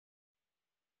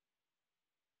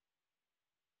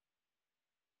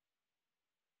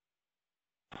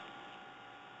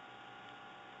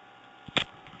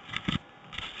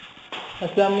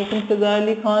Assalamu alaikum Sada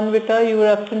Ali Khan beta, you were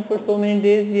absent for so many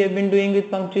days. We have been doing with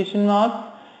punctuation marks.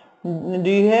 Do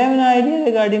you have an idea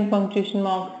regarding punctuation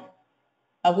marks?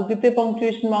 आपको कितने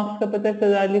punctuation marks का पता है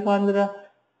सदा अली खान, जरा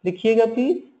लिखिएगा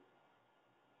please.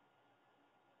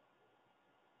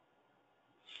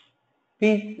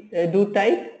 Please do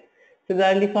type Sada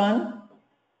Ali Khan.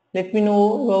 Let me know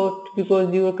about,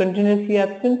 because you were continuously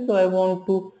absent, so I want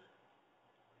to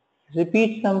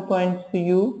repeat some points to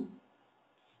you.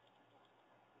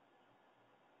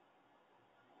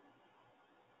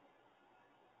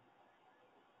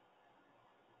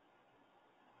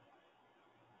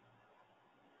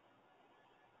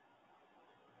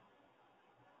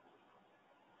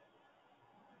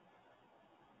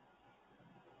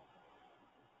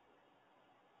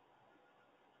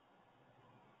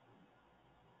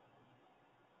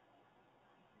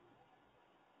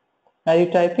 Are you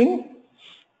typing?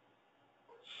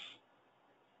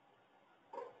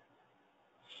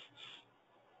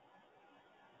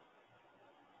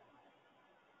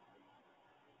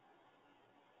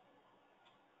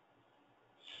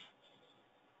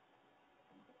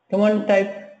 Come on,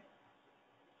 type.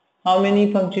 How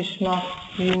many punctuation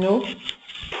marks do you know?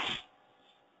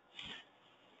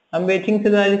 I'm waiting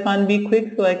Sada Ali Khan, be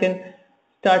quick so I can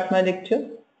start my lecture.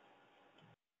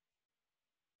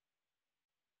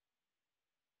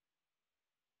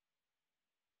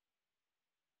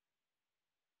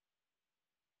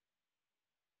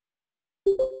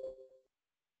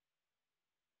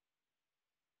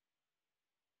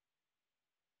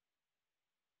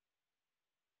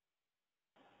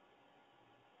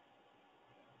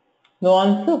 No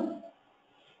answer?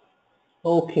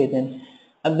 Okay then.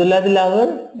 Abdullah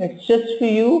Dilavar, it's just for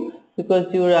you because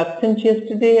you were absent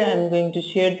yesterday. I'm going to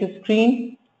share the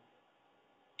screen.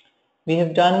 We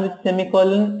have done with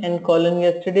semicolon and colon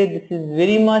yesterday. This is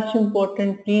very much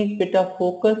important. Please beta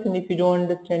focus, and if you don't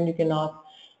understand you can ask.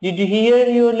 Did you hear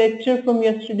your lecture from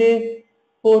yesterday's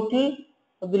portal?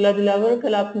 Abdullah Dilavar,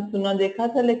 कल आपने सुना देखा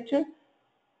था lecture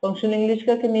functional English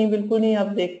का कि नहीं? बिल्कुल नहीं आप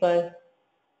देख पाए.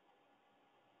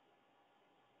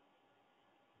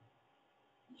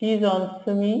 Please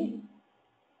answer me.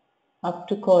 Up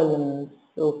to columns.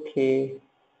 Okay.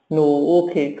 No.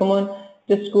 Okay. Come on.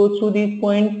 Just go through these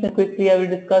points and quickly I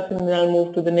will discuss and then I'll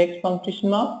move to the next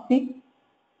punctuation mark. See.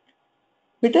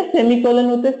 बेटा semicolon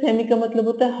होता है, semi का मतलब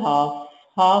होता है half,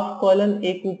 half colon,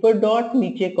 एक ऊपर dot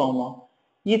नीचे कॉमा.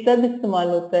 ये तब इस्तेमाल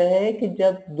होता है कि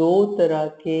जब दो तरह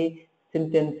के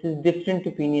सेंटेंसेस डिफरेंट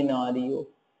ओपिनियन आ रही हो.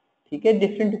 ठीक है,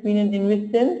 different opinion in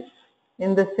which sense?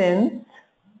 In the sense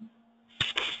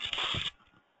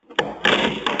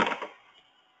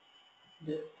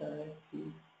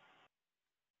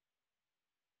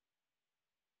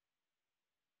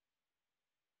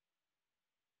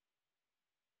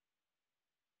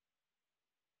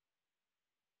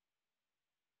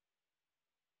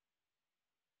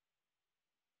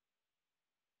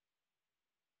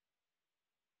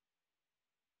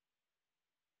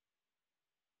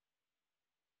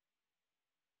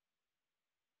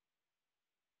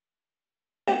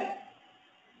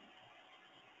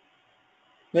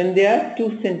when there are two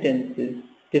sentences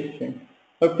different.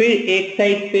 और फिर एक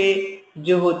साइड पे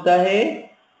जो होता है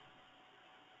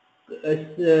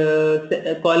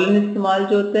कॉलन इस्तेमाल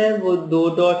जो होता है वो दो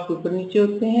डॉट्स ऊपर नीचे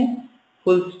होते हैं,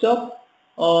 फुल स्टॉप,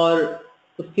 और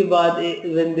उसके बाद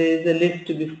when there is a list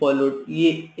to be followed. ये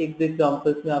एक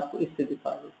एग्जांपल्स में आपको इससे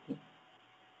दिखा देती हूँ.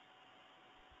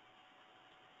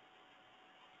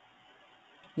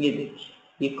 ये देखिए,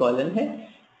 ये कॉलन है.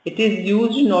 It is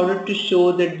used in order to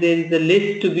show that there is a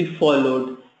list to be followed.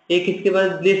 एक इसके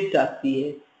बाद लिस्ट आती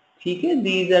है. ठीक है.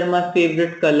 These are my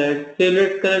favorite colors.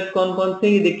 Favorite colors कौन कौन से?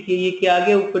 ये देखिए, ये क्या आ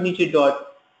गया ऊपर नीचे dot,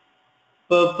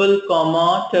 purple comma,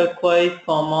 turquoise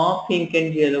comma, pink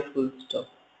and yellow, full stop.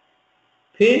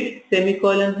 फिर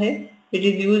सेमीकोलन है.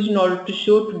 It is used in order to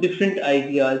show two different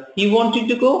ideas. He wanted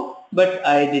to go, but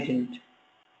I didn't.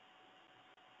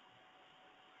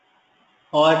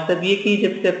 और तब ये कि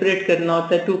जब सेपरेट करना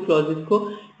होता है टू क्लॉजेस को,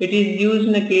 it is used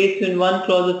in a case when one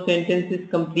clause of sentence is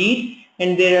complete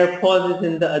and there are pauses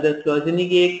in the other clause. यानी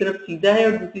कि एक तरफ सीधा है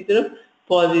और दूसरी तरफ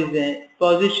पॉजेस हैं.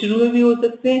 पॉजेस शुरू में भी हो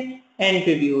सकते हैं, एंड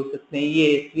पे भी हो सकते हैं.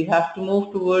 ये we have to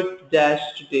move toward dash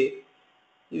today.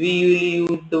 We usually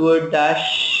use the word dash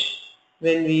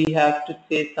when we have to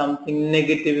से समथिंग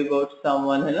नेगेटिव अबाउट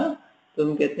समवन, है ना. तो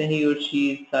हम कहते हैं ही और शी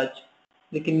इज सच.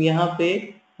 लेकिन यहाँ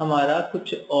पे हमारा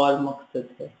कुछ और मकसद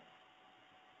है.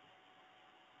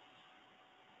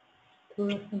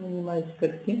 थोड़ा सा मिनिमाइज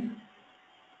करके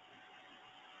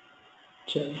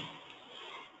चलो.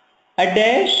 अ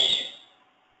डैश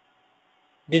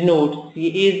डिनोट्स, ये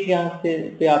इज यहाँ से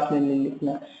पे आपने नहीं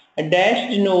लिखना. अ A dash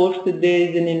denotes that there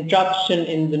is an interruption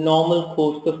in the normal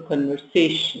course of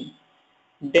conversation.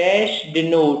 Dash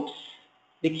denotes,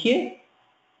 देखिए,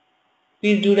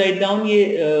 प्लीज डू राइट डाउन, ये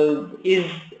is,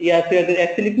 या फिर अगर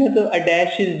ऐसे लिखना तो a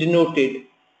dash is denoted,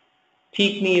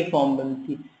 ठीक नहीं ये फॉर्म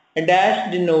बनती. A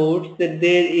dash denotes that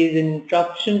there is an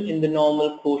interruption in the normal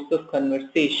course of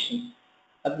conversation.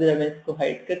 अब जरा मैं इसको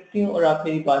हाइड करती हूँ और आप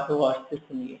मेरी बात को गौर से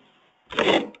सुनिए.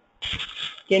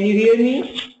 Can you hear me?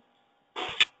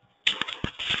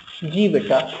 जी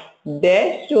बेटा,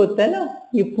 डैश जो होता है ना,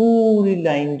 ये पूरी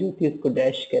लाइन जो होती है उसको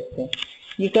डैश कहते हैं.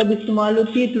 ये कब इस्तेमाल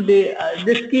होती है? Today,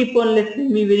 just keep on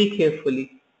listening me very carefully.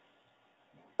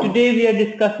 Today we are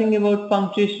discussing about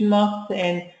punctuation marks,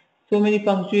 and so many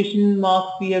punctuation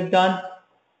marks we have done.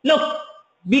 Look,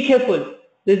 be careful.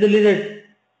 There's a lizard.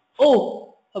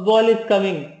 Oh, a ball is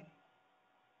coming.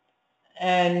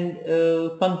 And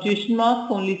punctuation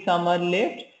marks, only some are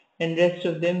left, and rest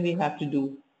of them we have to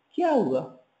do. क्या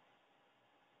हुआ?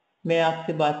 मैं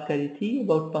आपसे बात कर रही थी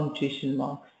about punctuation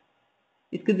marks.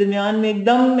 इसके दरमियान में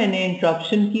एकदम मैंने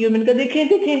इंटरप्शन की और मैंने कहा देखें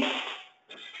देखें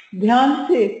ध्यान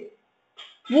से,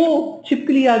 वो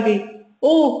छिपकली आ गई,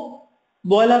 ओ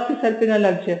बॉल आपके सर पे ना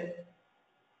लग जाए.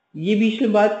 ये बीच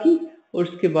में बात की और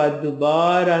उसके बाद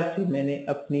दोबारा से मैंने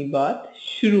अपनी बात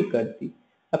शुरू कर दी.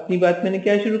 अपनी बात मैंने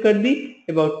क्या शुरू कर दी?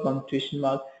 About punctuation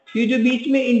mark. ये जो बीच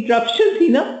में इंटरप्शन थी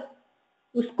ना,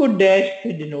 उसको डैश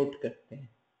से डिनोट करते हैं.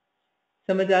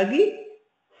 समझ आ गई?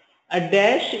 A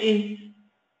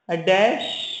dash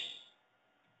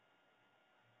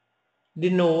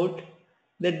denote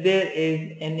that there is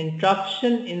an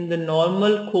interruption in the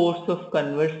normal course of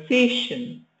conversation.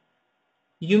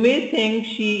 You may think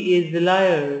she is a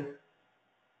liar.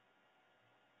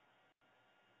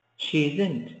 She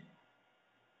isn't.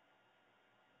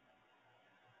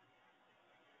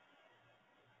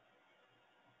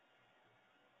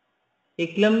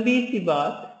 एक लंबी सी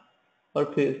बात और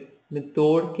फिर मैं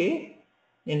तोड़ के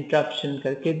इंटरप्शन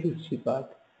करके दूसरी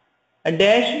बात. A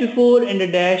dash before and a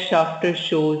dash after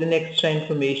shows an extra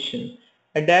information.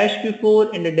 A dash before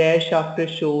and a dash after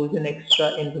shows an extra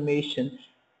information.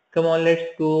 Come on, let's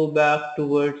go back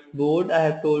towards board. I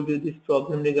have told you this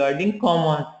problem regarding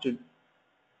commas,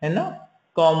 है ना?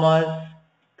 Commas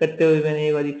करते हुए मैंने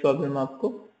ये वाली problem आपको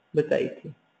बताई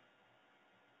थी.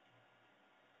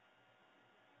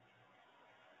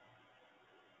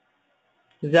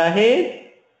 जाहिर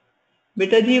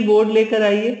बेटा जी बोर्ड लेकर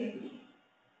आइए.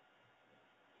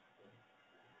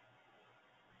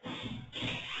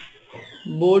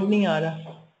 बोर्ड नहीं आ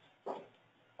रहा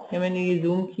क्या? मैंने ये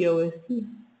जूम किया हुआ इसलिए.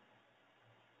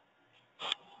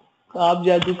 आप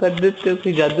जादू कर देते हो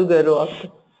कि जादूगर हो आप.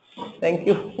 Thank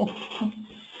you.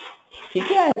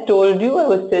 ठीक है, I told you, I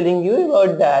was telling you about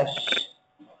dash.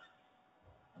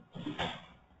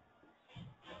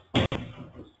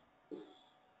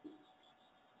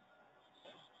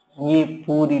 ये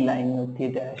पूरी लाइन होती है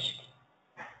डैश की.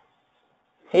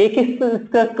 एक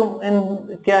इसका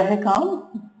क्या है काम?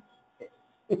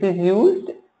 It is used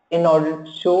in order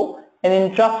to show an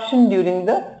interruption during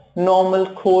the normal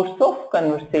course of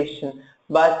conversation.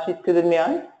 बातचीत के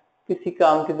दरमियान किसी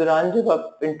काम के दौरान जब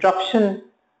आप इंटरप्शन,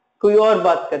 कोई और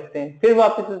बात करते हैं, फिर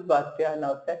वापस उस बात पे आना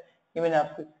होता है. ये मैंने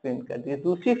आपको एक्सप्लेन कर दिया.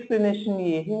 दूसरी एक्सप्लेनेशन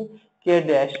ये है कि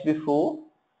dash before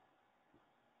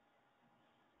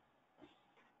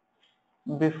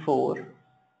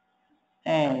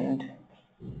and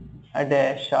a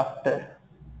dash after.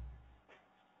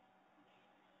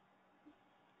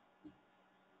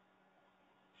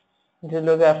 जो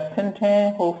लोग एब्सेंट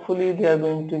हैं, hopefully they are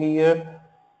going to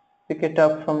pick it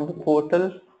up from the portal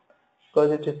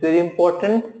because it is very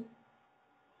important.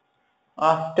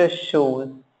 After shows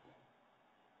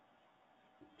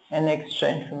and extra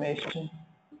information.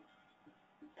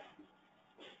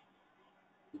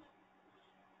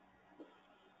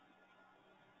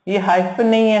 ये हाइफन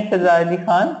नहीं है सरदार अली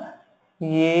खान,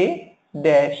 ये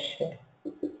डैश है.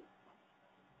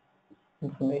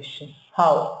 Information.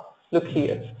 How? Look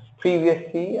here.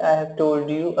 Previously I have told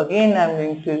you, again I am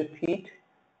going to repeat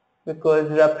because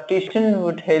repetition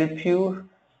would help you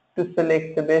to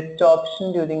select the best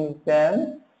option during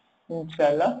exam.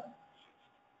 Inshallah.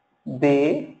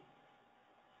 They,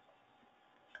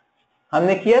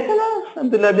 हमने किया था ना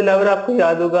अब्दुल्ला दिलावर, आपको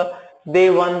याद होगा. They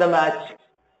won the match.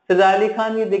 सरदार अली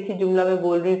खान, ये देखिए जुमला में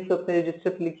बोल रही हूँ, इसको अपने रजिस्टर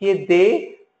पे लिखिए.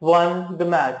 They won the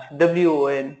match.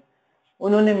 WON.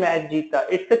 उन्होंने मैच जीता.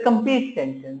 It's a complete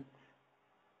sentence.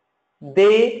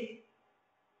 They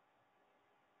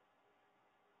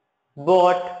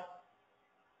bought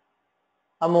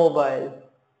a mobile.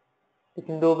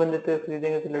 लेकिन दो बंदे तो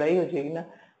खरीदेंगे तो लड़ाई हो जाएगी ना.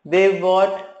 They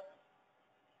bought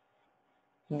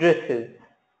dresses.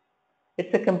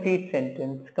 It's a complete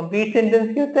sentence. Complete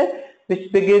sentence क्या होता है?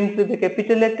 Which begins with a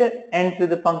capital letter, ends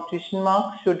with a punctuation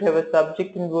mark, should have a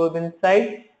subject and verb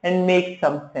inside, and make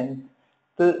some sense.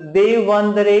 तो they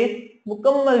won the race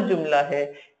मुकम्मल जुमला है.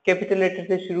 Capital letter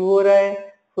से शुरू हो रहा है,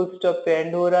 फुल स्टॉप पे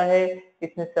एंड हो रहा है,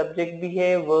 इसमें सब्जेक्ट भी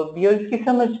है, वर्ब भी है और इसकी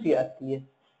समझ भी आती है.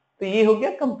 तो ये हो गया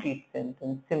कंप्लीट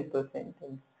सेंटेंस, सिंपल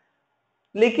सेंटेंस.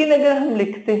 लेकिन अगर हम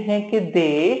लिखते हैं कि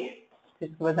दे,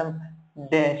 इसके बाद हम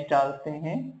डैश डालते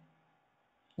हैं.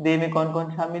 दे में कौन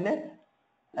कौन शामिल है?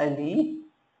 अली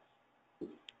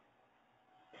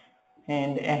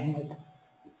एंड अहमद.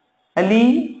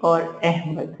 अली और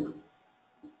अहमद.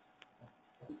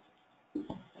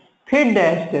 फिर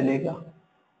डैश चलेगा.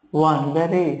 One the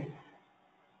race,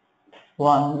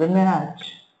 one the match,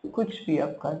 कुछ भी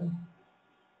आप कर लें.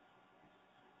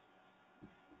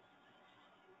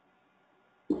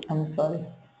 I'm sorry.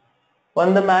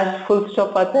 One the match full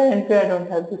stop आता है एंड फिर I don't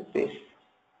have the space.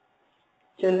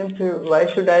 चलें फिर. why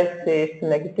should I say it's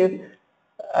negative?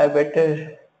 I better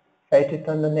write it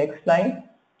on the next line.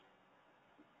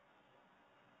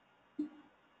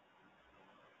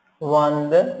 won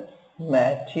the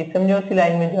match. ये समझो उसी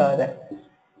लाइन में जा रहा है,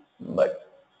 but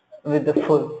with the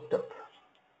full stop.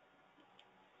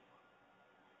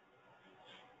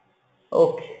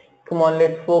 Okay, come on,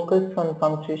 let's focus on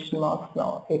punctuation marks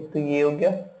now. एक तो ये हो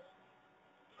गया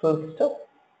full stop,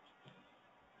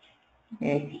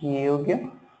 एक ये हो गया,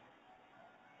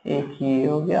 एक ये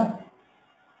हो गया.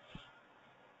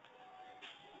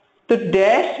 तो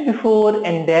dash before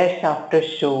and dash after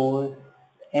shows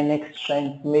an extra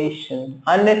information.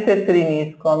 unnecessary नहीं,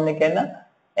 इसको हमने कहना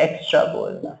extra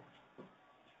बोलना.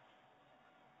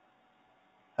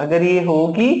 अगर ये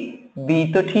होगी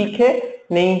बी तो ठीक है,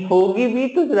 नहीं होगी बी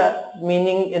तो जरा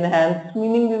meaning enhance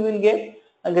meaning we will get.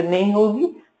 अगर नहीं होगी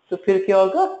तो फिर क्या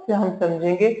होगा? फिर हम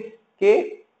समझेंगे कि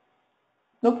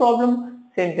no problem,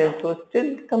 sentence was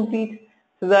still complete.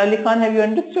 सज़ार Ali Khan, have you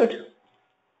understood?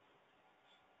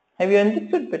 Have you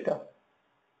understood बेटा?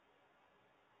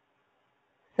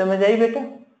 समझ आई बेटा?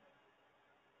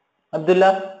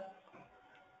 अब्दुल्ला?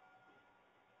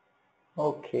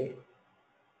 ओके.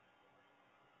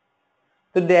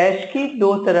 तो डैश की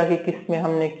दो तरह की किस्में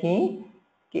हमने की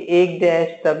कि एक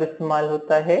डैश तब इस्तेमाल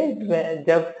होता है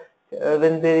जब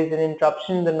when there is an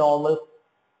interruption in the normal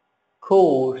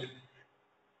course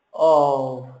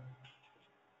of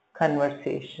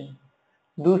conversation.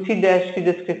 दूसरी डैश की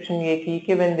डिस्क्रिप्शन ये की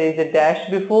कि when there is a dash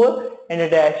before and a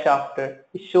dash after,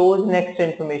 it shows next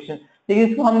information. लेकिन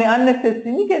इसको हमने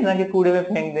unnecessary नहीं कहना कि कूड़े में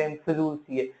फेंक दें, फजूल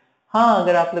सी है. हाँ,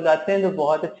 अगर आप लगाते हैं तो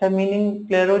बहुत अच्छा मीनिंग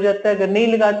क्लियर हो जाता है, अगर नहीं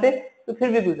लगाते तो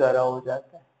फिर भी गुजारा हो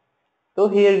जाता है. तो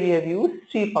here we have used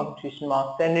 3 punctuation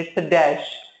marks and it's a dash,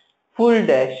 full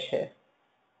dash है.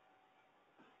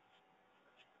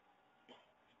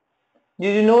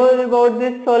 Did you know about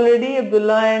this already,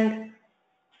 Abdullah and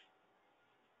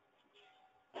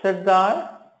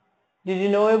Sardar? Did you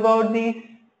know about these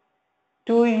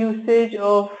 2 usage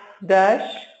of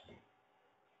dash?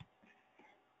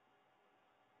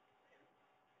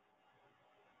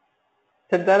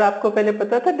 सरदार, आपको पहले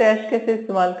पता था डैश कैसे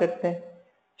इस्तेमाल करते हैं?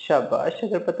 शाबाश,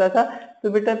 अगर पता था तो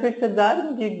बेटा फिर सरदार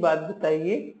मुझे एक बात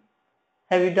बताइए,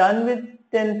 have you done with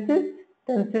tenses?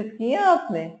 Tenses किए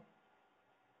आपने?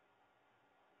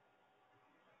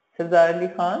 सरदार Ali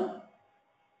Khan,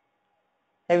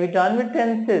 have you done with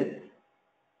tenses?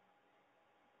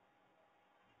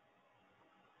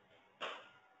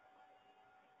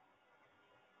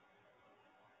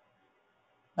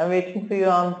 I am waiting for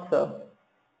your answer.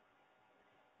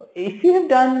 If you have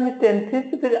done with tenses,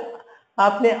 तो फिर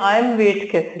आपने I am wait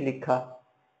कैसे लिखा?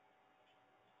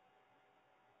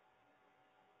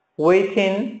 Wait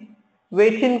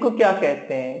in को क्या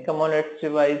कहते हैं? Come on, let's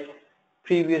revise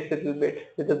previous little bit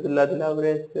with Abdullah Dilawar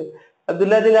as well.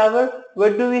 Abdullah Dilawar,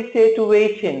 what do we say to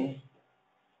wait in?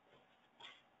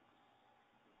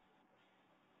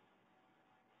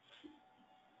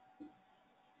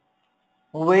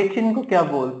 Wait in को क्या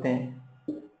बोलते हैं?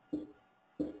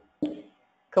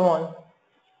 Come on,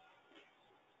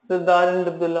 Sardar and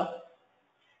Abdullah.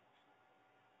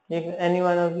 If any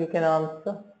one of you can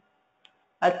answer.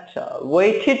 अच्छा,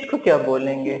 waited को क्या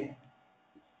बोलेंगे?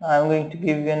 I am going to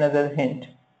give you another hint.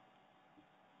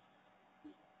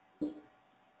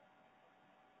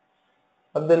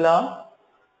 Abdullah,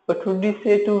 what would you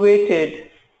say to waited?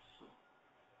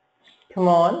 Come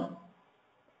on.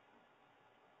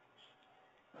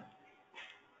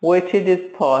 Waited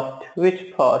is past. Which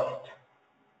past?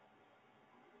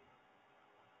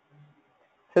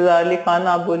 सरदार अली खान,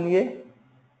 आप बोलिए.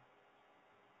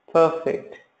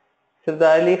 Perfect.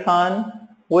 सरदार Ali Khan,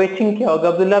 waiting क्या होगा?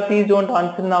 Abdullah, please don't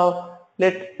answer now.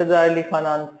 Late Sardar Ali Khan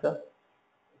answer.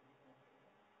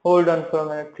 Hold on for a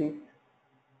minute, please.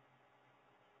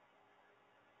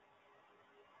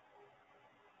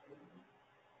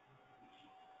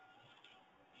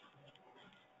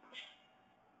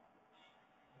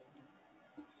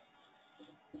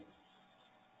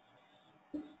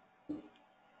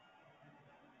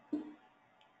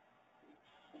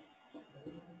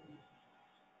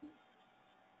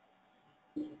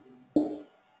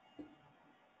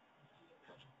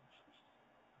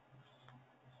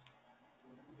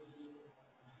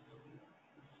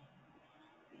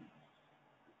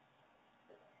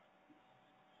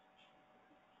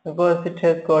 Because it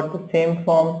has got the same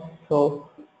form, so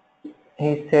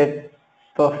he said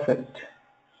perfect.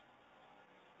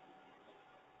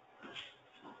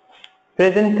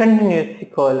 Present continuous we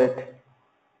call it.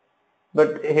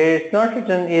 But here it's not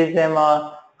written is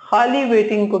Emma. खाली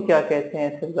waiting को क्या कहते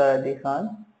हैं सरदार Ali Khan?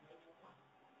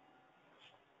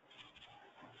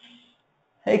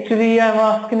 Actually, I'm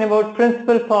asking about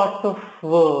principal parts of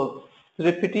verbs.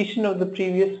 Repetition of the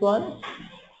previous one.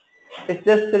 It's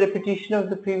just the repetition of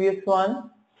the previous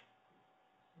one.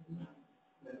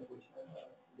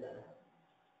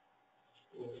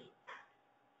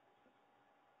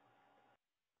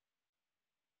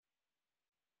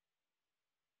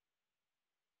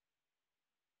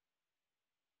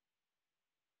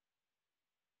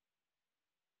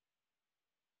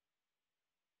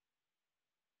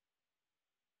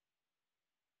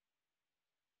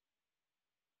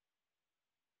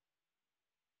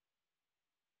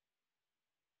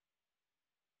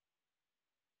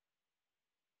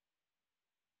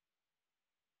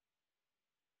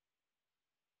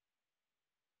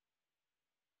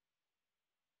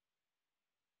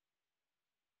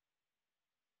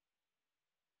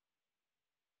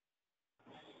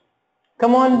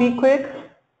 Come on, be quick.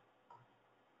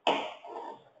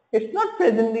 It's not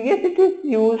present. Yes, it is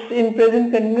used in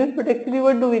present continuous, but actually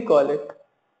what do we call it?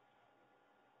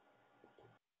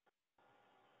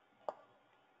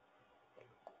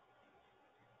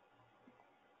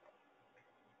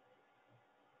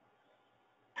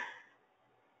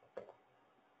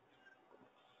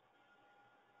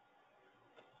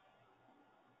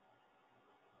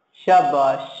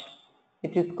 Shabash.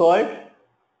 It is called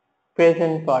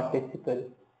present participle.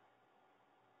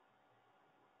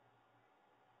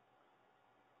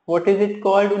 What is it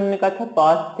called? उन्होंने कहा था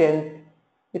past tense.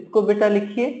 इसको बेटा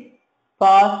लिखिए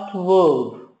past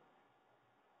verb.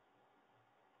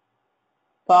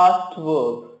 Past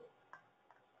verb.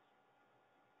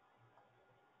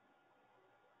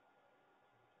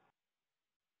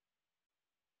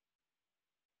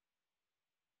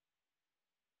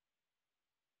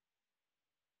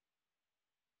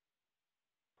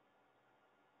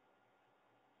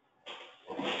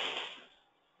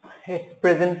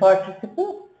 Present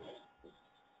participle.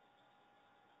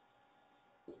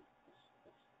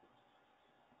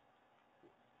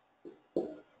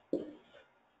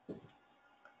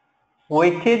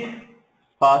 Waited,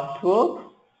 past verb.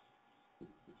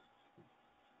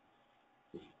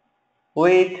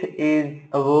 Wait is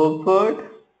a verb word.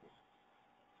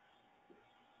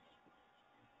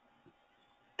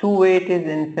 To wait is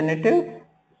infinitive.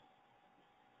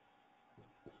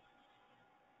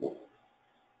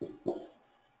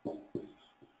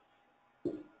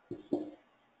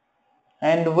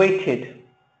 And waited.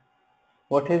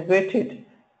 What is waited?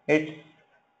 It's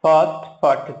past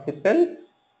participle.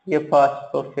 ये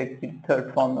past perfect की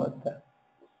third form में होता है.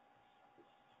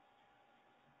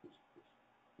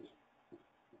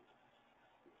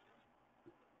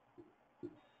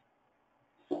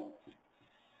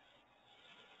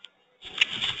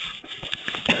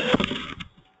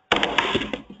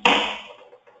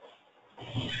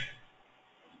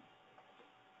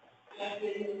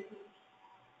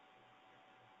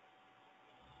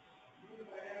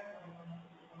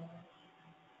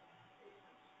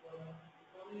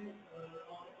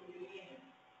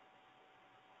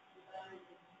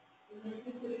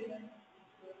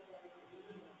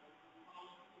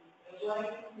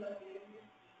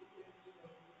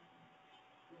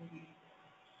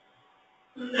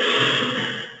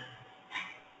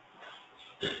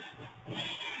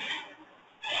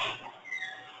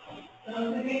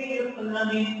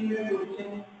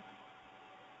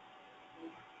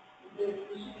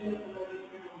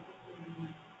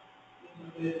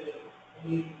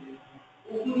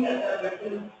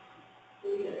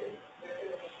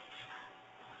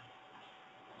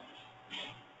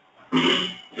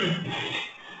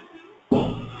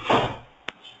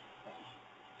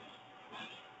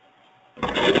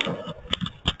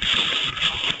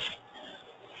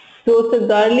 So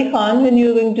Sardar Ali Khan, when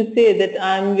you are going to say that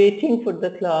I am waiting for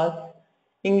the class,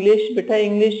 English, beta,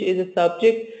 English is a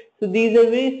subject. So these are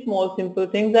very small, simple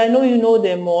things. I know you know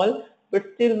them all, but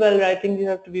still while writing you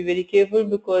have to be very careful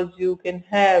because you can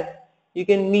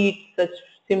meet such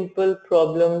simple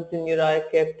problems in your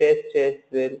ICAP test as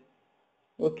well.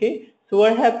 Okay. So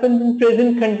what happens in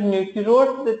present continuous? You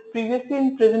wrote that previously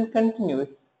in present continuous.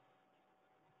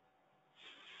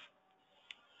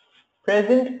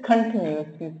 Present continuous,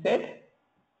 you said.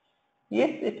 Yes,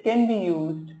 it can be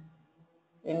used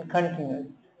in continuous.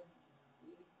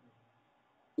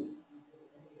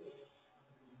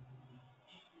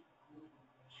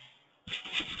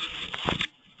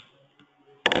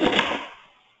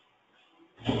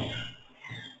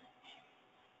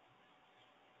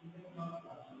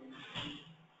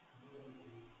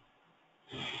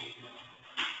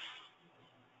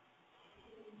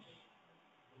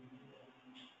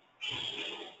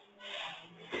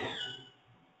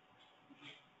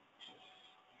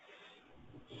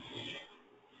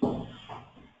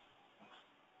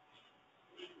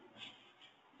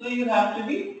 So you have to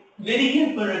be very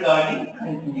careful regarding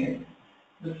continuous.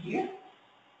 Look here.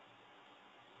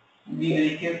 Be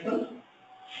very careful.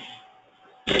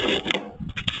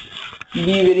 Be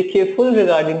very careful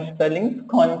regarding spellings.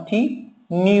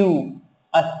 Continue.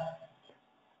 Us.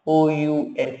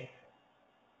 O-U-S.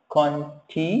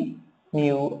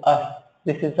 Continue. Us.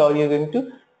 This is how you're going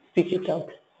to speak it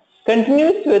out.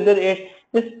 Continuous, whether it's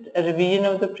just a revision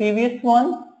of the previous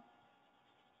one.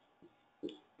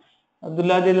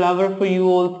 Abdullah, the lover for you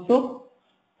also.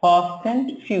 Past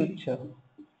and future.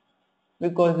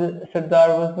 Because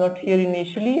Sardar was not here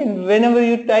initially, and whenever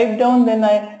you type down, then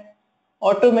I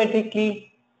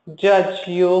automatically judge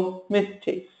your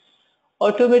mistakes.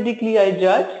 Automatically I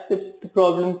judge the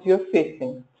problems you're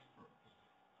facing.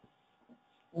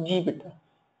 Ji beta.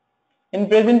 In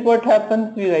present what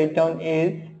happens? We write down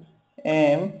is,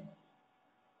 am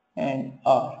and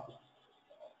are.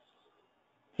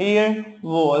 Here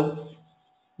was,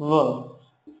 were.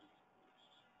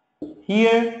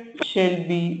 Here shall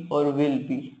be or will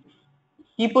be.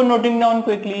 Keep on noting down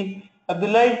quickly.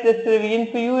 Abdullah, it's just a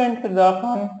revision for you, and Sardar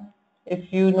Khan,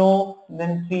 if you know,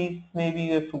 then please, maybe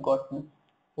you have forgotten.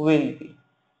 Will be.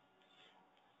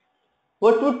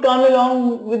 What would come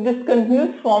along with this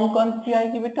continuous form? कौन सी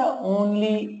आएगी बेटा?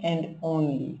 Only and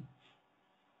only.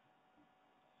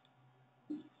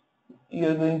 You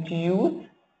are going to use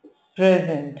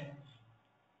present.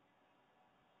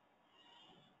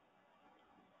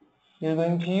 You are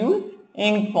going to use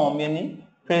ing form, यानी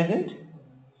present.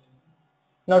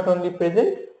 Not only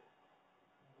present,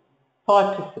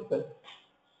 participle.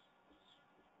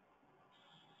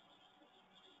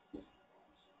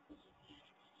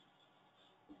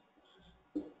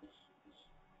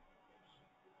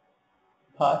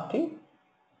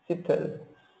 Participle.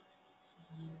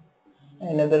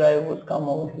 Another I would come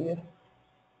over here.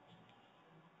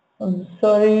 I'm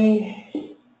sorry,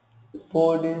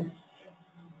 board is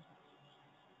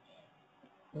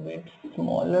a bit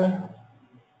smaller.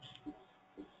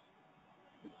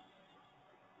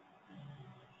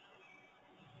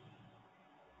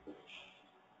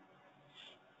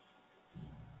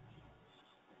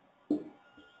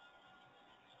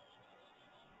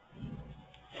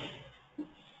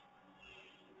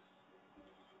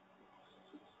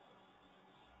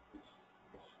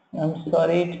 I'm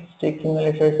sorry, it's taking a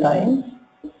little time.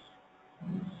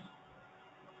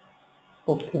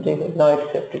 Okay, now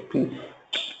accept it, please.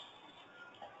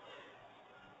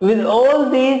 With all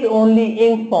these, only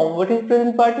ing form. What is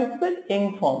present participle?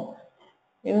 Ing form.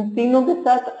 इन तीनों के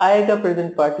साथ आएगा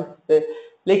present participle,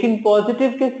 लेकिन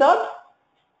positive के साथ,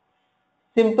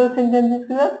 simple sentences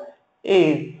के साथ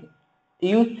is.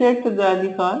 You said to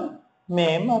दादी खान,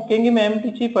 मैम, आप कहेंगे मैम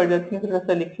पीछे पढ़ जाती हैं, थोड़ा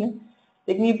सा लिख लें,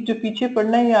 लेकिन ये जो पीछे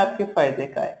पढ़ना है ये आपके फायदे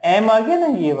का है. एम आ गया ना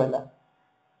ये वाला,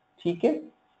 ठीक है?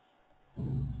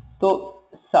 तो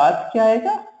साथ क्या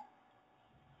आएगा?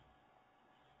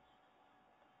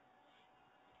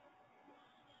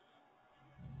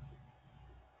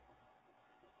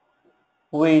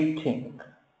 वेटिंग.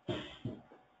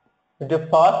 जब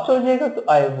पास्ट हो जाएगा तो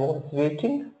आई वॉज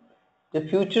वेटिंग, जब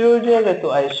फ्यूचर हो जाएगा तो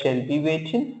I shall be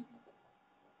waiting.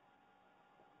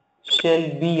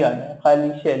 Shall be आना है, खाली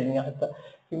शेल नहीं आता,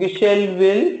 क्योंकि shell,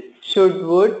 will, should,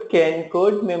 would, can,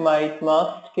 could में माइट,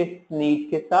 मस्ट के नीड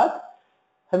के साथ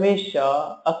हमेशा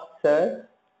अक्सर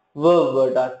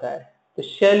वर्ड आता है. तो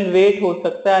शेल वेट हो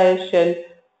सकता है, शेल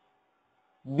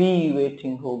बी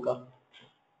वेटिंग होगा.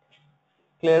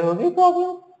 क्लियर होगी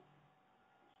problem?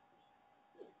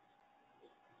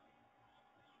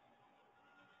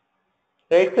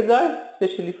 Right, Sardar?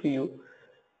 Especially for you.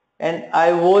 And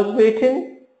I was waiting,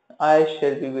 I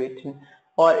shall be waiting.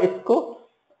 और इसको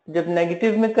जब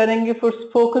नेगेटिव में करेंगे फॉर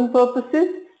स्पोकन पर्पसेस,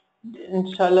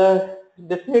 इंशाल्लाह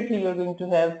definitely you are going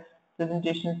to have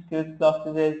presentation skills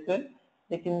classes as well,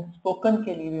 लेकिन spoken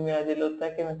के लिए भी मेरा दिल होता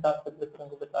है कि मैं साथ साथ बच्चों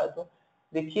को बता दूं।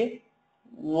 देखिए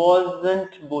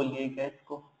wasn't बोलिएगा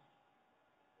इसको,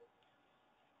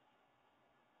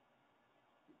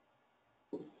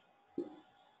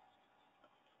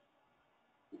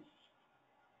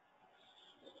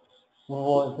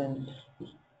 wasn't,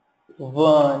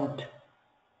 weren't।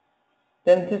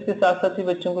 टेंसेस के साथ साथ ही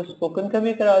बच्चों को स्पोकन का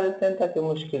भी करा देते हैं ताकि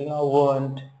मुश्किल ना हो।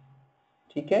 weren't,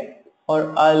 ठीक है।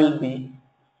 और I'll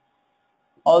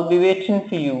be waiting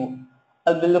for you,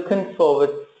 I'll be looking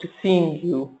forward to seeing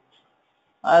you,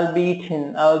 I'll be eating,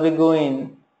 I'll be going,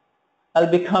 I'll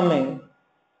be coming।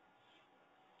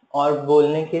 और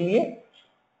बोलने के लिए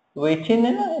वेटिंग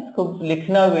है ना, इसको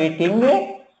लिखना वेटिंग है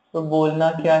तो बोलना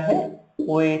क्या है,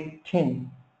 waiting.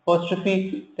 apostrophe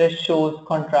that shows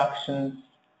contractions।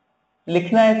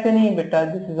 लिखना ऐसे नहीं बेटा,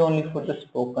 this is only for the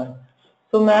spoken.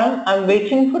 So ma'am I am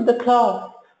waiting for the class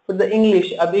for the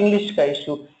English. अब इंग्लिश का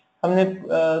इशू हमने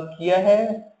किया है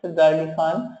सरदार Ali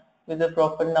Khan with a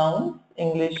proper noun,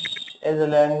 English as a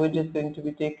language is going to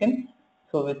be taken,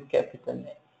 so with capital N।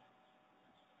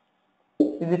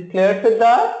 Is it clear,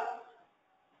 Sardar?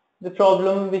 The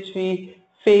problem which we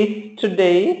face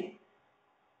today.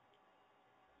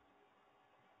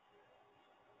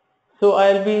 So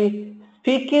I'll be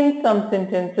speaking some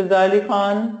sentences. Ali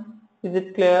Khan, is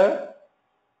it clear?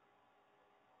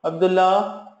 Abdullah,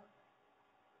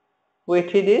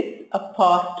 waited is a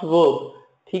past verb।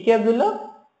 ठीक है अब्दुल्ला,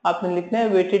 आपने लिखना है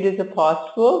waited is a past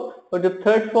verb, और जब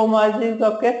third form आ जाए तो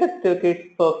आप कह सकते हो कि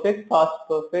इट्स परफेक्ट, पास्ट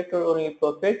परफेक्ट और only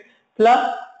perfect plus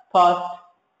past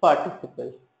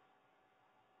participle.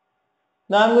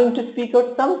 Now I'm going to speak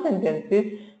out some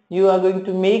sentences. You are going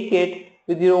to make it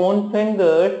with your own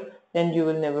fingers and you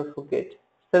will never forget.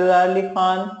 Sardar Ali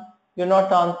Khan, you're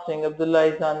not answering. Abdullah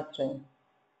is answering.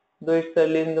 Though it's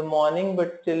early in the morning,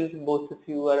 but still both of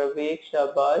you are awake.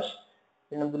 Shabash.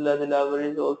 And Abdullah Dilaver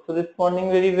is also responding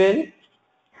very well.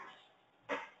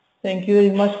 Thank you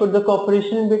very much for the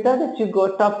cooperation, beta, that you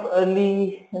got up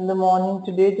early in the morning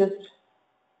today. Just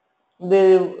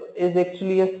there is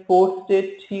actually a sports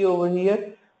day tea over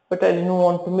here, but I didn't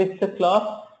want to miss the class.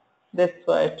 That's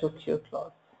why I took your class.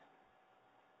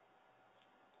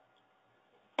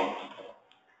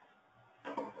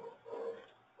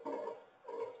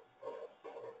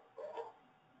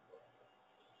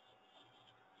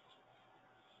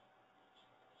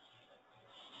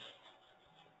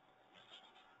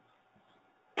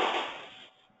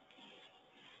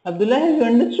 Abdullah, have you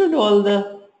understood all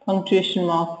the punctuation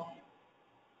marks?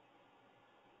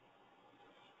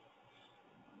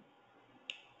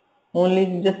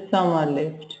 Only just some are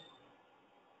left.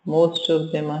 Most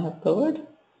of them I have covered.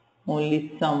 Only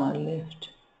some are left.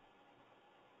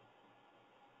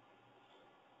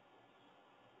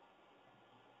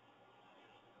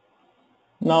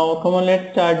 Now come on,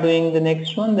 let's start doing the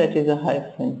next one, that is a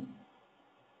hyphen.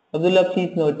 Abdullah,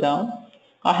 please note down.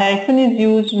 A hyphen is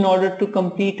used in order to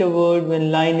complete a word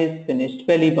when line is finished।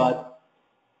 पहली बात,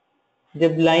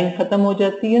 जब line खत्म हो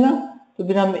जाती है ना तो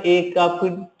फिर हम एक, आपको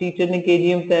टीचर ने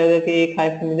केजी में बताया कि एक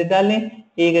हाइफन इधर डालें,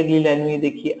 एक अगली लाइन में।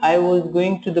 देखिए I was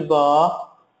going to the bar,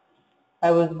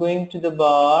 I was going to the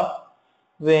bar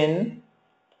when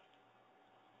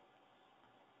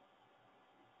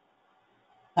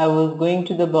I was going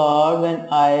to the bar when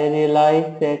I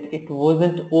realized that it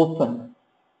wasn't open।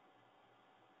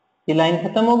 ये लाइन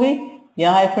खत्म हो गई,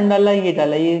 यहाँ हाइफन डाला, ये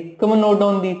डाला, ये। Come on, note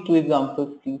down these two examples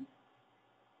please.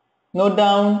 Note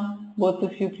down both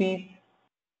of you please.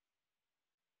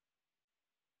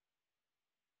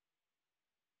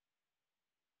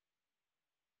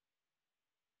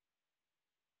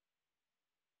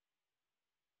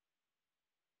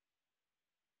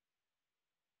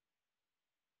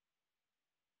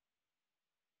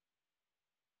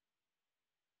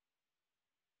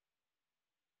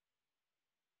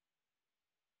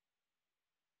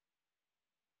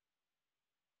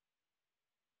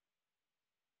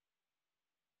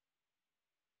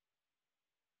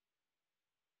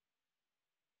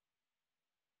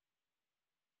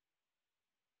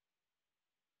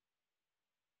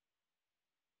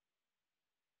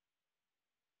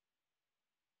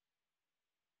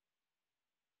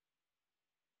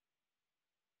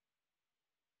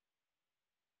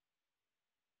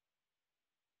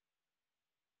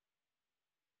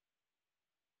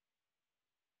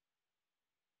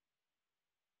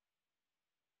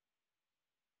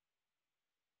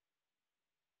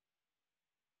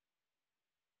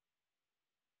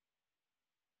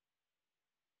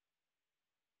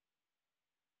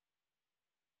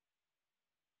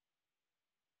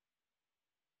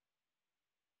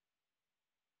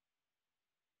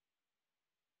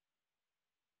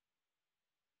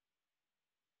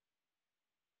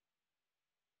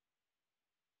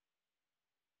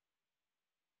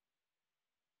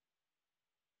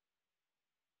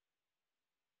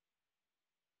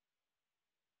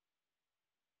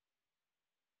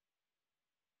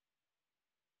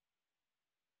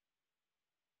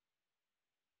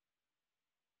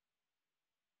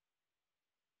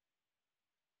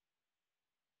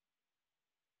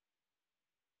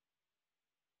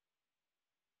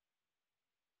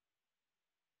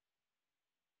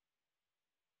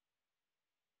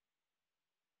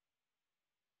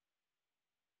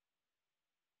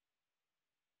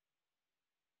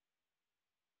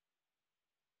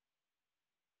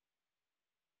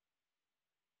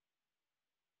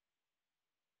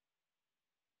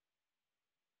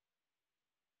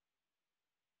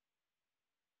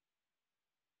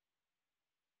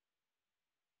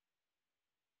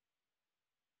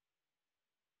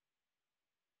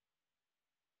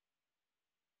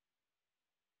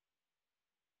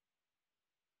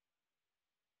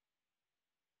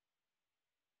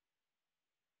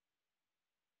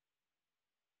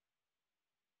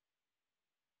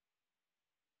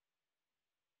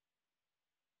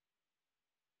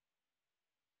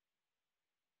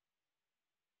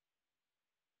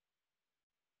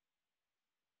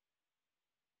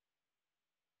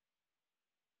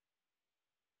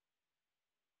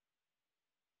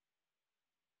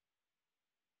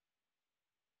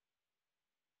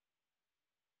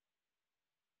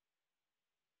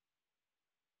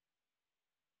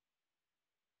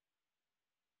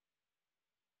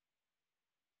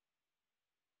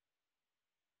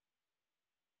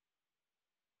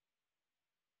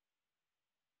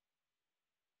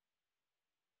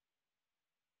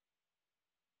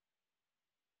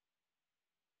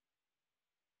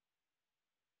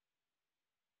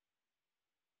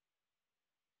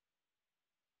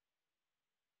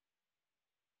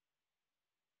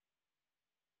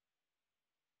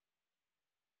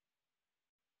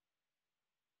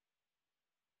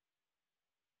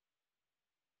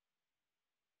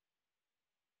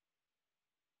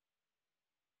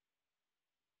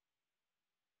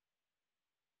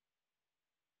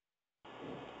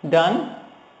 Done.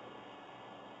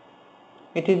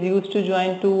 It is used to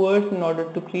join two words in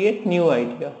order to create new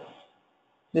idea.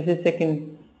 This is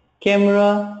second.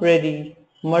 Camera ready.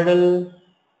 Muddle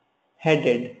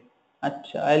headed.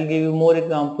 Acha, I'll give you more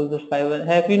examples of five.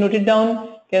 Have you noted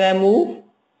down? Can I move?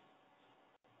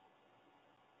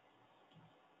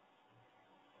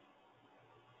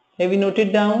 Have you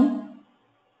noted down?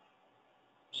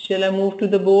 Shall I move to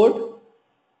the board?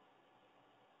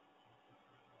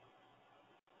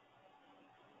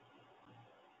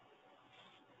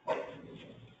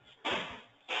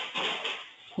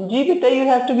 Ji beta, you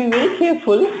have to be very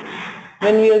careful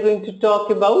when we are going to talk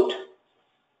about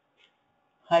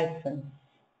hyphen.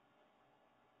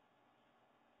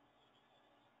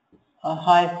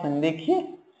 Hyphen देखिए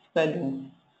spelling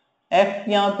F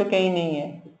यहाँ पे कहीं नहीं है.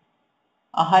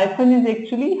 Hyphen is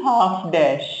actually half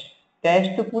dash. Dash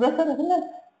तो पूरा सा रखना,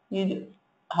 ये जो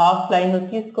हाफ लाइन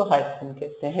होती है इसको हाइफन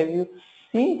कहते हैं. Have you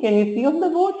see, can you see on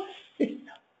the board?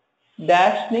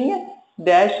 Dash नहीं है,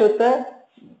 डैश होता है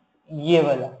ये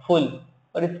वाला फुल,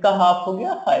 और इसका हाफ हो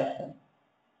गया hyphen.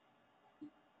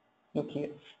 Look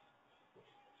here.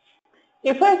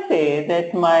 If I say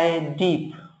that my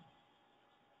deep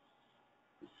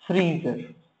freezer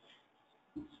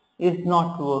is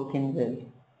not working well,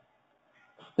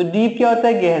 तो डीप क्या होता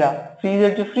है? गहरा.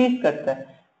 फ्रीजर जो फ्रीज करता है.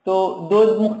 तो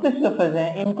दो मुख्तलिफ लफ्ज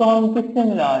हैं, इनको हम किससे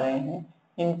मिला रहे हैं?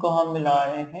 इनको हम मिला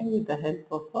रहे हैं with the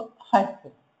help of a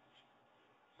hyphen.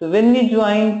 So when we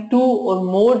join two or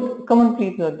more, come on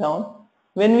please note down,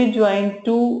 when we join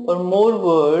two or more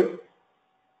words,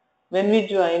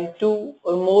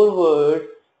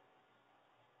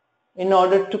 in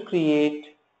order to create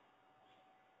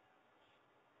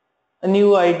a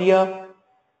new idea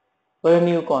or a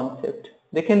new concept.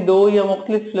 देखें दो या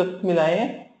मुख्तलिफ लफ्ज मिलाए हैं,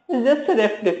 it's just a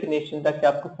rough definition ताकि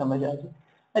आपको समझ आ जाए.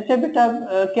 अच्छा बेटा,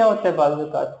 क्या होता है बाज़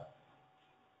औक़ात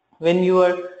when you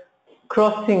are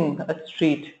crossing a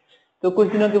street, तो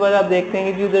कुछ दिनों के बाद आप देखते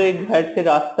हैं कि उधर एक घर से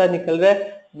रास्ता निकल रहा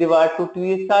है, दीवार टूटी हुई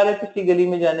है, सारे पिछली गली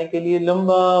में जाने के लिए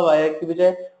लंबा वायर की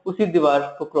बजाय उसी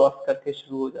दीवार को क्रॉस करके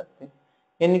शुरू हो जाते हैं.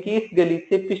 यानी कि इस गली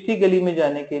से पिछली गली में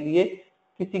जाने के लिए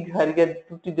किसी घर या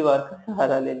टूटी दीवार का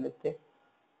सहारा ले लेते हैं.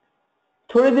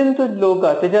 थोड़े दिन तो लोग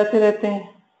आते जाते रहते हैं,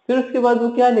 फिर उसके बाद वो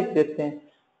क्या लिख देते हैं?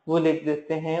 वो लिख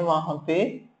देते हैं वहां पे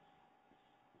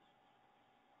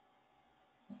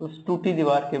उस टूटी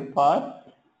दीवार के पास,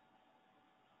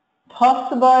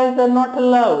 passerbys are not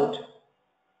allowed.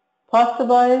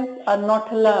 Passerbys are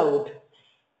not allowed.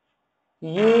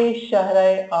 ये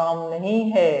शहराए आम नहीं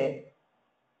है.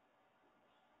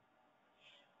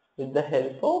 With the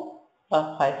help of a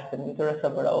hyphen. ये थोड़ा सा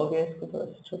बड़ा हो गया, इसको थोड़ा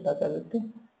सा छोटा कर देते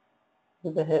हैं.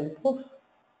 With the help of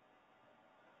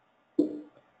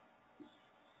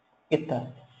इतना.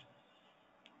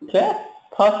 क्या?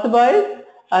 Passerbys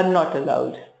are not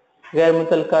allowed. गैर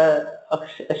मुतलका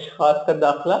अशखास का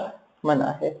दाखिला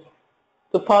मना है.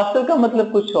 तो फासिल का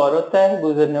मतलब कुछ और होता है,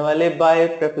 गुजरने वाले. बाय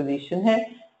प्रपोजिशन है,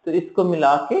 तो इसको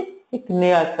मिला के एक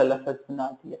नया सा लफ्ज बना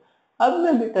दिया. अब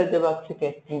मैं बेटा जब आपसे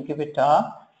कहती हूँ कि बेटा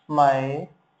my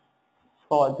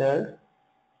father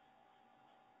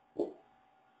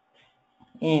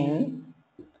in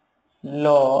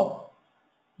law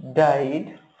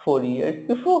died 4 years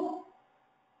before,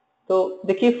 तो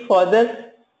देखिए फादर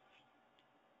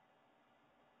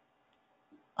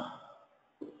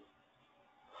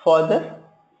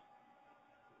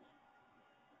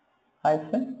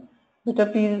हाइफन. बेटा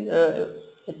प्लीज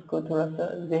इसको थोड़ा सा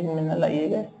जहन में न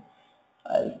लाइएगा.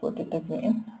 I put it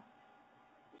again.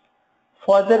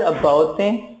 Father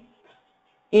अबाउटें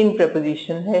in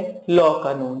preposition है, लॉ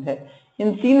कानून है.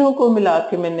 इन तीनों को मिला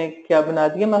के मैंने क्या बना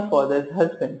दिया? My father's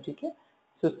husband. ठीक है,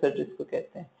 सिस्टर जिसको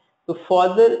कहते हैं. तो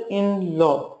father in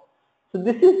law. So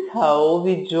this is how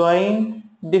we join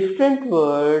different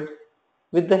words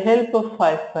with the help of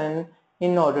hyphen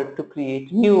in order to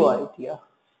create new idea.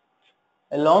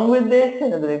 Along with this,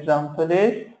 another example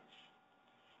is,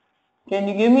 can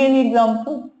you give me any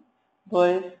example,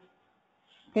 boys?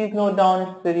 Please note down,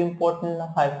 it's very important,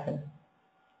 hyphen.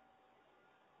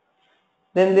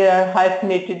 Then there are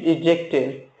hyphenated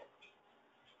adjectives.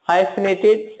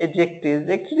 Hyphenated adjectives.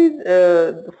 Actually,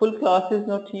 the full class is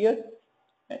not here.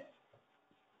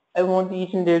 I want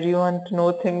each and everyone to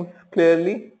know things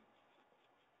clearly.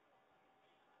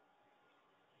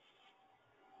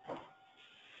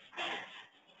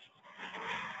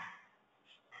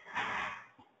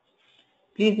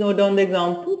 Please note down the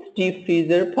examples. Deep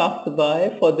freezer,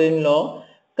 passerby, father-in-law,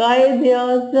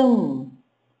 Quaid-e-Azam.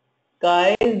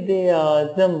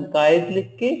 Quaid-e-Azam, कायद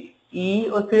लिख के ई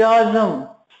और फिर आज़म.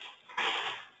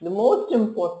 The most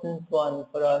important one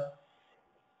for us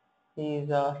is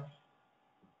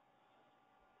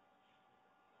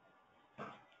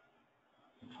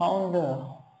founder.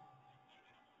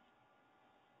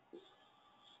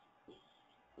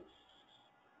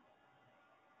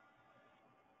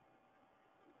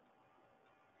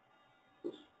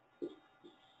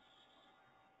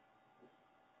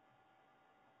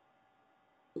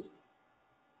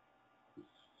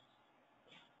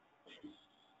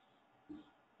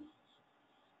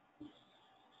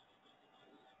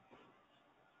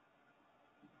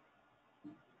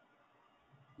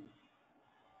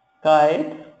 कायद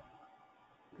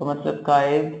का मतलब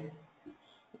कायद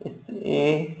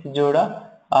ए से जोड़ा,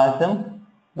 आजम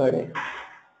बड़े,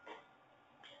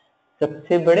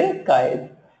 सबसे बड़े कायद।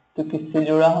 तो किससे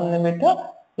जोड़ा हमने बेटा?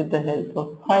 With the help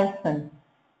of hyphen.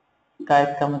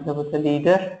 कायद का मतलब होता है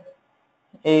लीडर,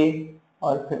 ए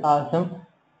और फिर आजम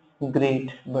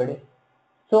ग्रेट, बड़े।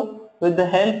 So with the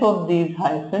help of these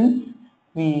hyphens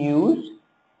we use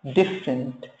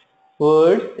different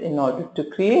words in order to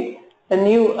create a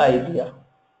new idea.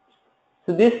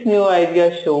 So this new idea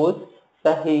shows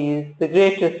that he is the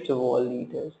greatest of all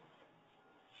leaders.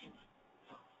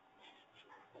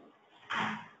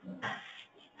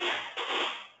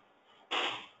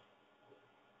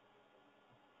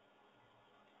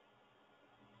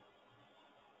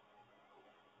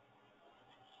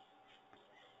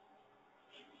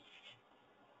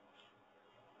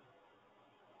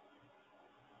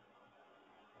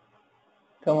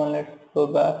 Come on, let's go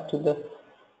back to the...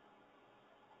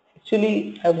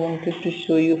 Actually, I wanted to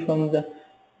show you from the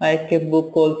ICAP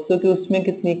book also कि उसमें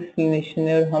कितनी explanation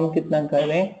है और हम कितना कर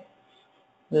रहे हैं।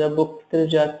 जरा बुक की तरफ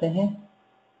जाते हैं,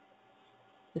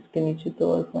 इसके नीचे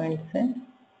तो और पॉइंट्स हैं।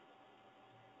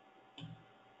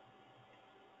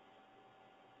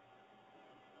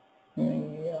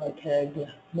 याद है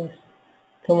गया बस।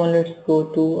 Come on, let's go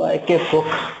to ICAP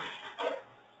book.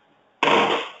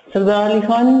 Sardar Ali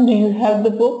Khan, do you have the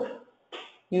book?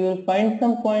 You will find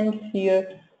some points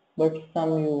here, but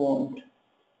some you won't.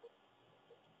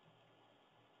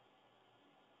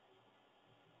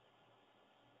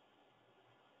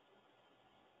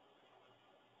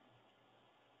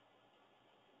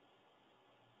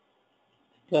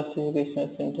 Classification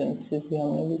of sentences भी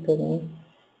हमने भी करनी।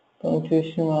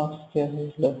 Punctuation marks क्या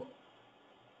है? लो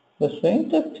बस वहीं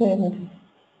तक थे मुझे।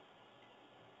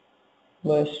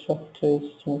 By structures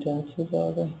sentences आ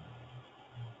गए।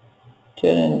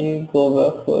 Challenge, go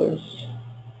backwards.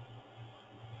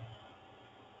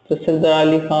 So Sardar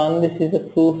Ali Khan, this is a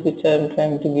proof which I am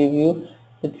trying to give you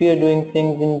that we are doing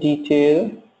things in detail.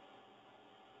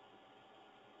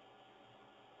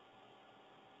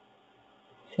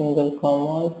 Single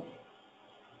commas.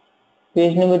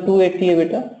 Page number 280 है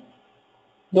बेटा।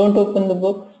 Don't open the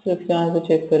book, सिर्फ यहाँ से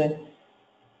check करें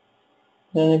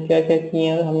उन्होंने क्या क्या किए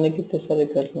हैं और हमने कितने सारे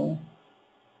कर लिए हैं।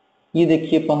 ये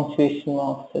देखिए पंक्चुएशन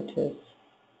मार्क्स सच है,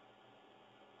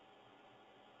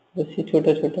 बस ये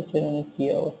छोटा छोटा सा इन्होंने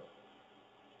किया हुआ।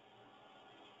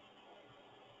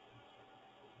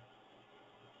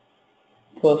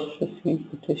 फर्स्ट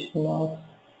कोटेशन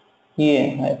मार्क्स ये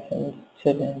हाइफन,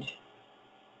 चैलेंज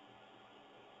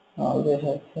आगे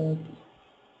हाइफन।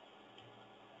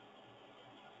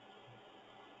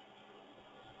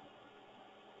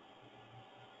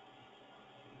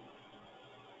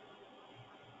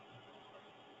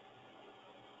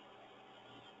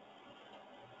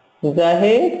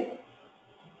 जाहिद,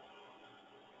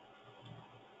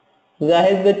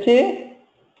 जाहिद बच्चे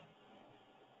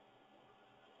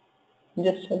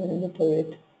जस्ट अ मिनट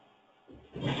वेट।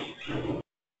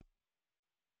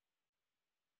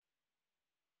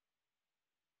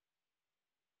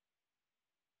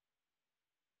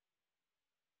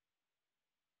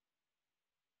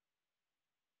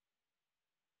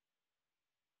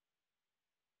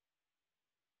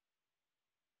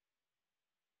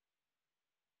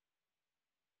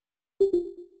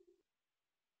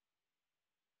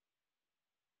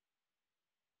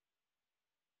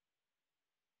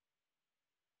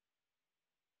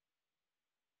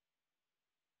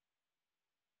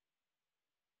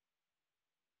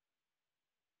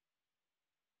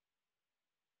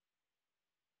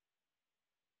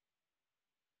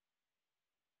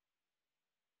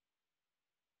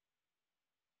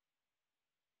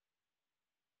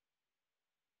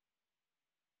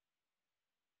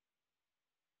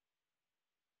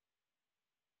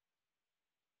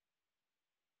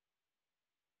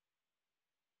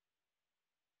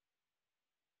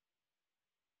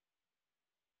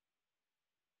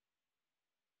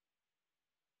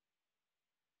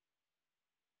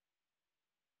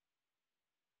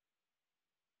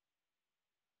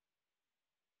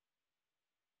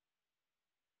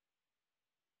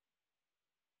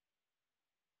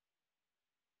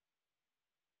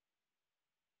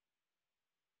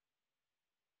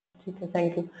 ठीक है,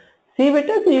 thank you. See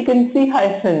beta, so you can see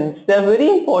hyphens. They are very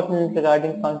important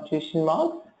regarding punctuation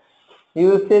marks.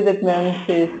 You will say that ma'am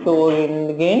says so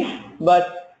again,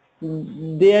 but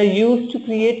they are used to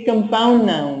create compound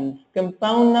nouns.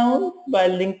 Compound nouns by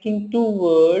linking two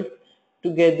words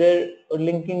together or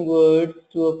linking words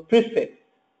to a prefix,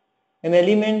 an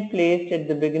element placed at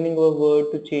the beginning of a word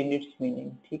to change its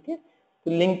meaning. ठीक है,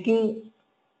 तो linking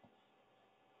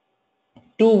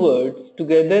two words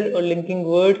together or linking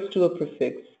words to a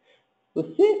prefix,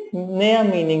 उससे नया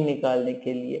meaning निकालने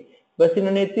के लिए बस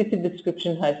इन्होंने इतनी सी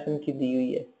डिस्क्रिप्शन हाइफन की दी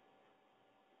हुई है.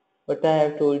 What I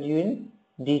have told you in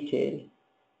detail.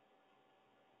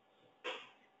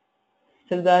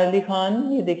 सरदार अली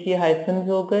खान, ये देखिए हाइफन्स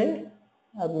हो गए.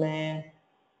 अब मैं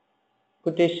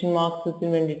कोटेशन मार्क्स उसमें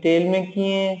मैं डिटेल में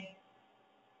किए,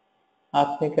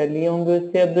 आपने कर लिए होंगे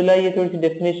उससे. अब्दुल्ला, ये थोड़ी सी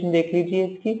डेफिनेशन देख लीजिए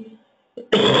इसकी.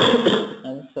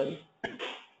 Sorry.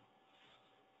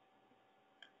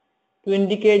 To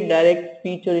indicate direct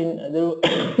speech or in other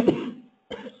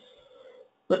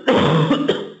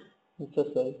I'm so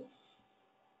sorry.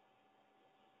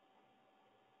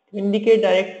 To indicate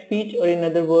direct speech or in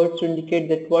other words to indicate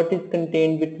that what is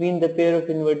contained between the pair of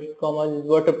inverted commas is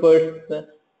what a person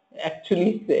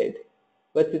actually said.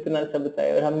 बस इतना सा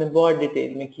बताया और हमने बहुत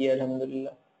detail में किया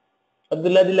अल्हम्दुलिल्लाह.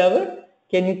 Abdullah Dilawar,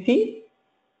 can you see?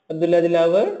 Abdullah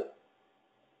Dilawar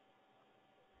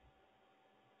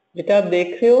बेटा, आप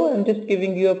देख रहे हो? I am just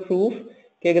giving you a proof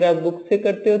कि अगर आप बुक से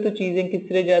करते हो तो चीजें किस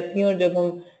तरह जाती हैं और जब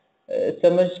हम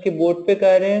समझ के बोर्ड पे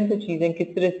कर रहे हैं तो चीजें किस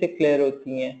तरह से क्लियर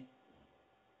होती हैं.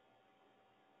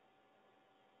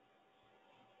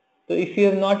 So if you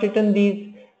have not written these,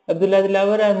 Abdullah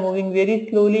Dilavar, I am moving very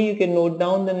slowly. You can note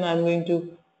down. Then I am going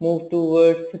to move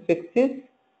towards suffixes.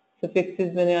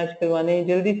 Suffixes मैंने आज करवाने हैं,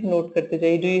 जल्दी से नोट करते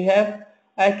जाइए. Do you have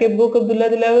ICAP book, Abdullah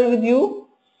Dilavar, with you?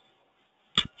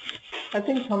 I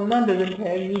think Hamna doesn't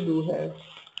have. You do have.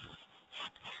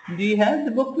 Do you have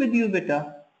the book with you,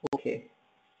 beta? Okay.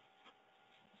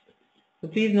 So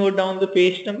please note down the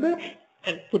page number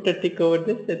and put a tick over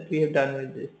this that we have done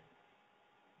with this.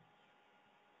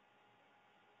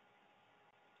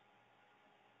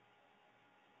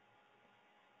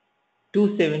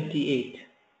 278,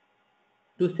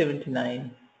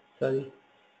 279, sorry,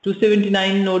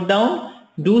 279. Note down.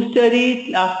 Do study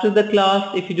it after the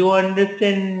class if you don't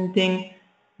understand anything,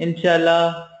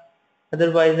 inshallah.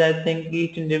 Otherwise, I think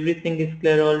each and everything is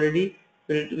clear already.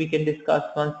 We can discuss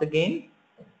once again.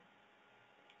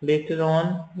 Later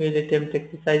on, we'll attempt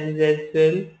exercises as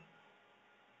well.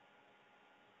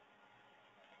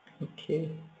 Okay.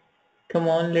 Come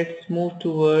on, let's move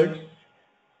towards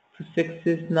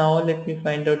prefixes now. Let me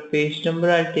find out page number.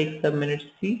 I'll take some minutes,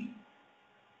 see.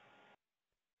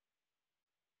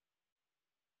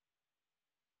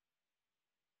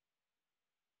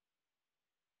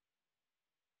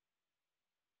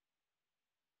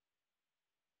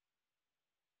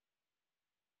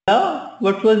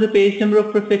 What was the page number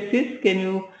of prefixes? Can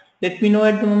you let me know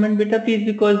at the moment, beta, please,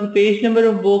 because the page number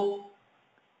of book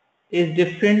is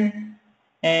different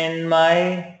and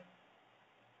on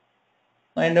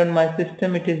my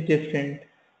system it is different.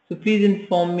 So please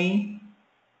inform me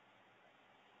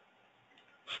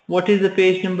what is the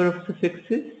page number of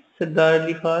suffixes. Sardar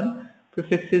Ali Khan,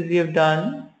 prefixes we have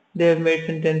done. They have made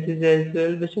sentences as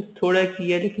well. बेशक थोड़ा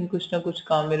किया लेकिन कुछ ना कुछ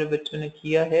काम मेरे बच्चों ने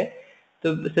किया है.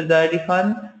 तो सरदार अली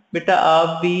खान बेटा,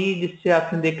 आप भी जिससे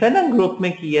आपने देखा ना ग्रुप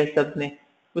में किया सबने,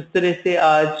 उस तरह से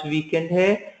आज वीकेंड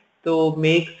है तो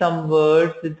make some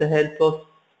words with the help of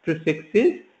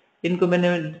prefixes. इनको मैंने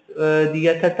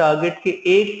दिया था टारगेट के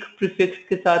एक प्रीफिक्स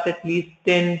के साथ एटलीस्ट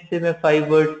 10 से मैं 5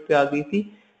 वर्ड्स पे आ गई थी.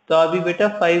 तो आप भी बेटा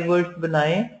 5 वर्ड्स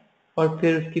बनाएं और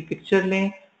फिर उसकी पिक्चर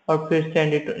लें और फिर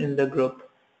send it in the group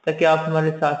ताकि आप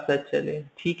हमारे साथ साथ चलें.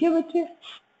 ठीक है बच्चे?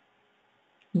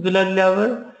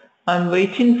 Abdullah, I'm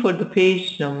waiting for the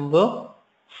page number.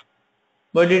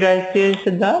 What did I say,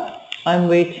 Siddha? I'm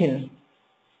waiting.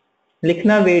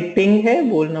 लिखना waiting है,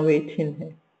 बोलना waiting है.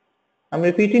 I'm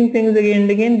repeating things again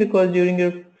and again because during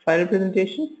your final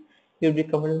presentations you'll be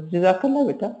comfortable. Jazakallah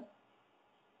beta.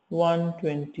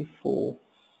 124.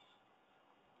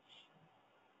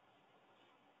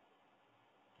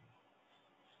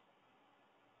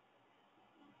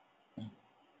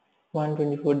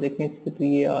 देखने से तो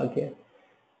ये आ गया.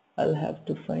 I'll have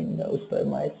to find out by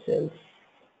myself.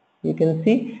 You can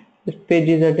see the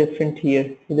pages are different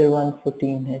here. Either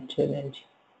 114 है challenge.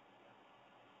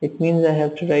 It means I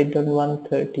have to write down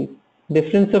 130.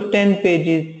 Difference of 10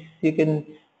 pages. You can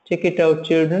check it out,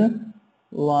 children.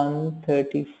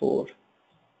 134.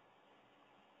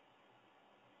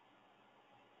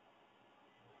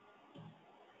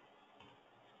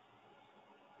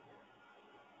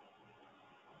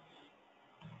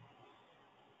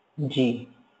 जी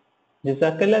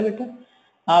जज़ाकल्लाह बेटा।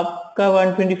 आपका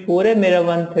 124 है, मेरा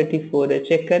 134 है।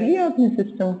 Check कर लिया आपने,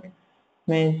 सिस्टम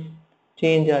में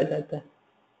चेंज आ जाता है।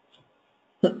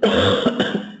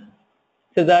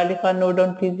 Sazar Ali Khan, note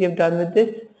down please, you have done with this.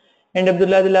 And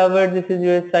Abdullah Dilaver, this is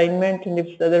your assignment, and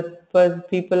if other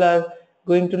people are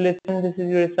going to listen, this is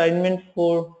your assignment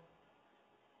for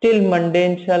till Monday,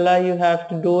 inshallah. You have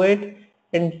to do it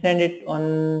and send it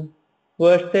on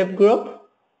WhatsApp group.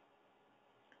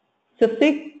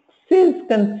 Suffixes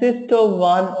consist of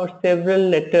one or several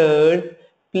letters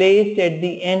placed at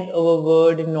the end of a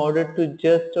word in order to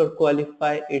just or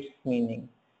qualify its meaning.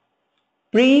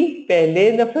 Pre पहले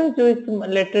लफ्ज जो इस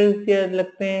letters या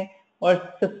लगते हैं, और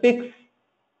suffix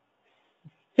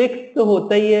fix तो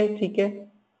होता ही है, ठीक है,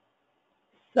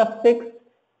 सफिक्स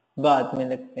बाद में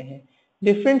लगते हैं।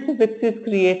 Different suffixes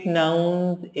create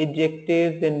nouns,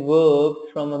 adjectives and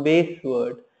verbs from a base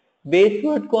word. Base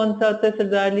word कौन सा होता है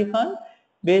सरदार अली खान?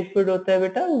 Base word होता है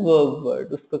बेटा verb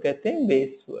word, उसको कहते हैं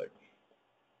base word.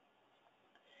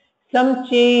 Some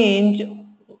change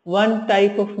one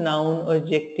type of noun or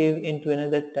adjective into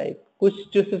another type. कुछ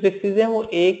जो suffixes हैं वो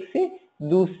एक से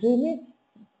दूसरे में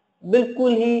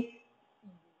बिल्कुल ही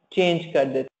चेंज कर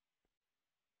देते हैं।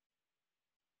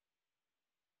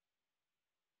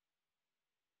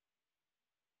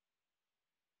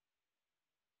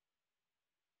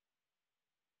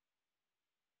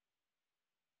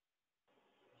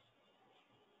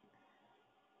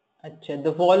 अच्छा,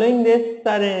 the following lists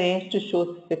are arranged to show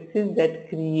suffixes that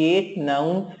create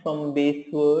nouns from base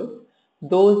words,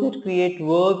 those that create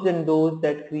verbs and those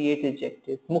that create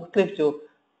adjectives. मुख्तलिफ जो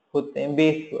होते हैं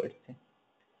base words से.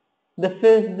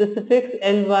 The suffix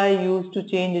ly used to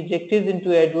change adjectives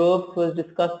into adverbs was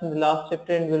discussed in the last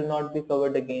chapter and will not be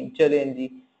covered again. चलें जी,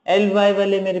 ly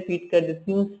वाले मैं repeat कर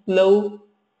देती हूँ,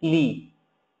 slowly,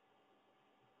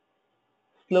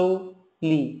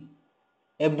 slowly,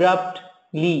 abruptly.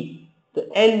 तो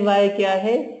एल वाई क्या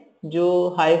है? जो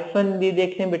हाइफन भी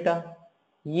देख लें बेटा,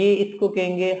 ये इसको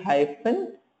कहेंगे हाइफन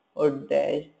और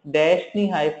डैश, डैश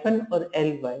नहीं हाइफन और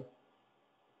एल वाई।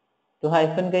 तो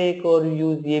हाइफन का एक और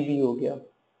यूज ये भी हो गया,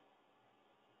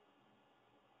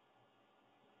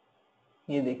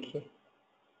 ये देखिए,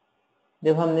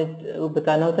 जब हमने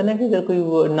बताना होता है ना कि अगर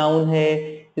कोई नाउन है,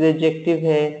 एडजेक्टिव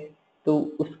है, तो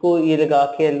उसको ये लगा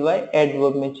के एल वाई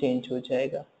एडवर्ब में चेंज हो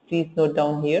जाएगा। Please note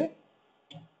down here.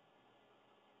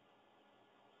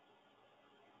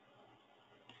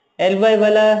 ly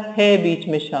वाला है बीच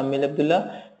में शामिल अब्दुल्ला,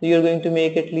 तो you are going to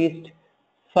make at least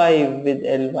 5 with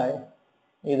ly।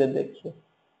 इधर देखिए,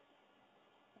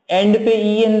 एंड पे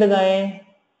en लगाएं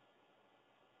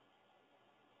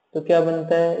तो क्या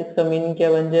बनता है, इसका मीनिंग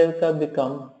क्या बन जाएगा?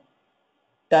 बिकम,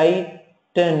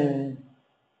 टाइटन,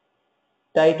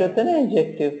 टाइट होता है ना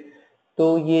एडजेक्टिव,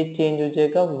 तो ये चेंज हो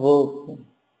जाएगा वर्ब में।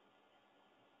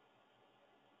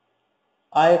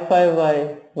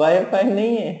 वाईफाई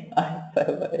नहीं है,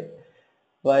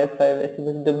 वाईफाई वैसे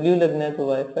बस डब्ल्यू लगना है तो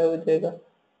वाईफाई हो जाएगा,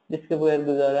 जिसके बगैर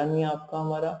गुजारा नहीं आपका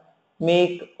हमारा।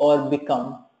 मेक और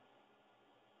become,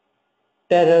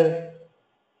 terror,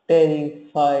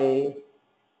 terrify,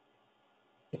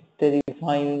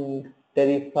 terrifying,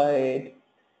 terrified,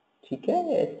 ठीक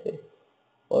है ऐसे।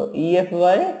 और E F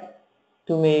Y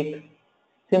to make,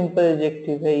 simple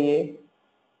adjective है ये,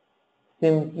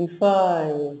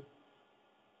 simplify,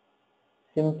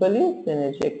 simple is an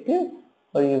adjective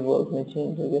और ये वर्ब में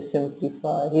चेंज हो गया,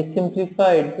 simplify, he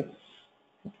simplified the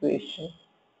situation.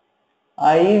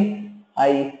 Eyes,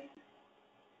 ice,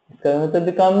 इसका मतलब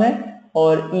बिकम है,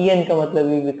 और ईएन का मतलब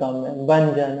भी बिकम है,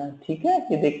 बन जाना, ठीक है।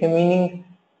 ये देखिए मीनिंग,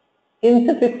 इन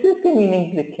सफिक्सेस के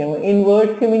मीनिंग लिखे हुए, इन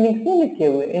वर्ड्स के मीनिंग्स नहीं लिखे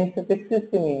हुए, इन सफिक्सेस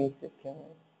के मीनिंग्स लिखे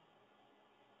हुए।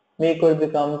 मेक और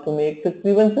बिकम, टू मेक,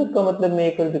 तकरीबन सबका मतलब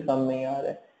मेक और बिकम में ही आ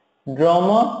रहा है।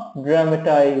 ड्रामा,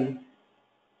 ड्रामेटाइज,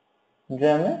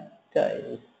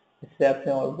 ड्रामेटाइज, इससे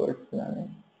आपने और वर्ड्स बनाने।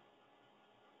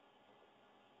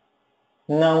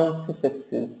 नाउन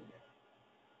सफिक्सेस,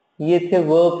 ये थे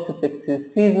verb suffixes.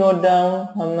 Please note down,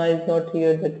 Hamna is not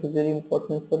here, that is very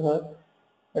important for her,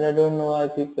 but I don't know why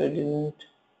people didn't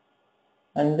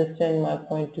understand my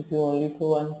point of view only for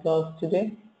one class today.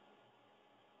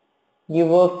 ये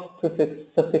verb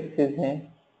suffixes हैं,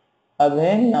 अब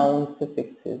है noun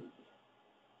suffixes.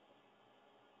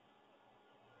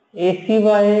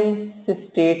 ACY से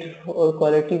state और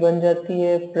quality बन जाती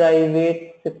है,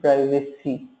 private से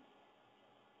प्राइवेसी,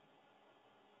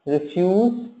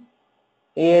 रिफ्यूज,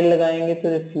 AL लगाएंगे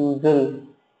तो रिफ्यूजल,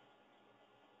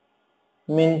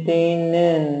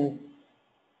 मेंटेनेंस,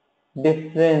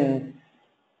 डिफरेंस।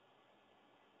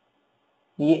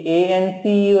 ये ANC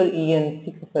और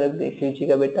ENC का फर्क देख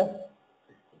लीजिएगा बेटा।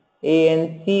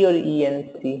 ANC और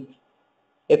ENC।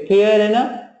 अफेयर है ना,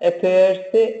 अफेयर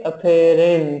से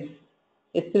अफेयरेंस,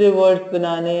 इस तरह वर्ड्स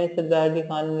बनाने हैं सरदार जी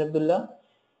Khan Abdullah.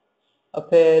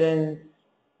 अफेयरेंस,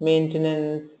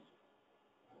 maintenance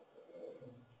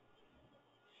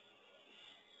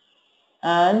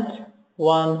and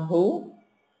one who,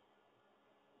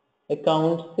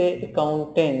 account से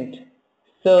अकाउंटेंट,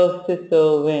 सर्व से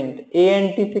सर्वेंट।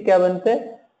 ANT से क्या बनता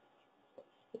है?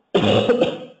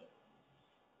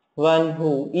 One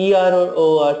who. ER और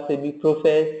OR से भी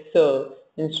प्रोफेसर,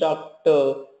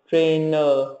 इंस्ट्रक्टर,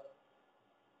 ट्रेनर।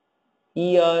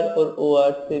 ER और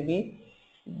OR से भी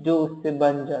जो उससे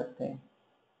बन जाते हैं,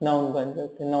 नाउन बन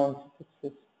जाते हैं, नाउन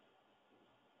से।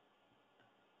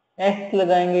 एक्स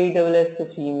लगाएंगे ESS तो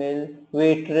female,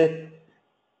 waitress.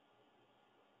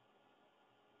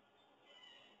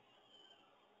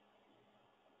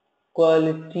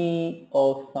 Quality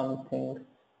of something,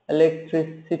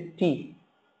 electricity.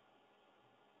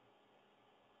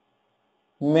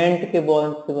 मेंट के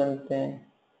बॉन्ड से बनते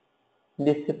हैं,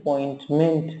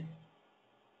 डिसअपॉइंटमेंट।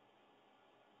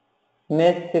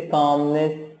 नेस से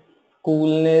कामनेस,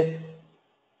 कूलनेस,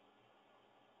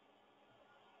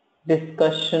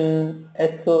 डिस्कशन।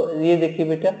 एसओ, ये देखिए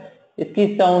बेटा, इसकी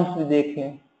साउंड्स भी देख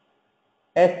लें।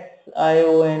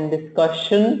 SION,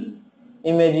 discussion,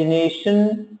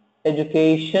 imagination,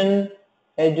 education.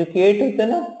 Educate होता है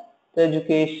ना, तो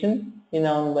एजुकेशन ये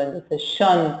नाउन बन जाता है।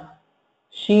 शन,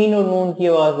 शीन और नून की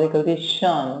आवाज निकलती है,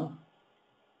 शान।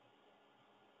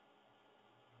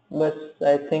 बस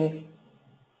I think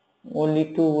only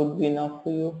two would be enough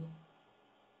for you.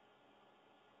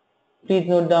 Please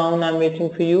note down, I'm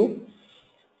waiting for you.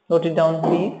 Note it down,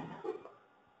 please.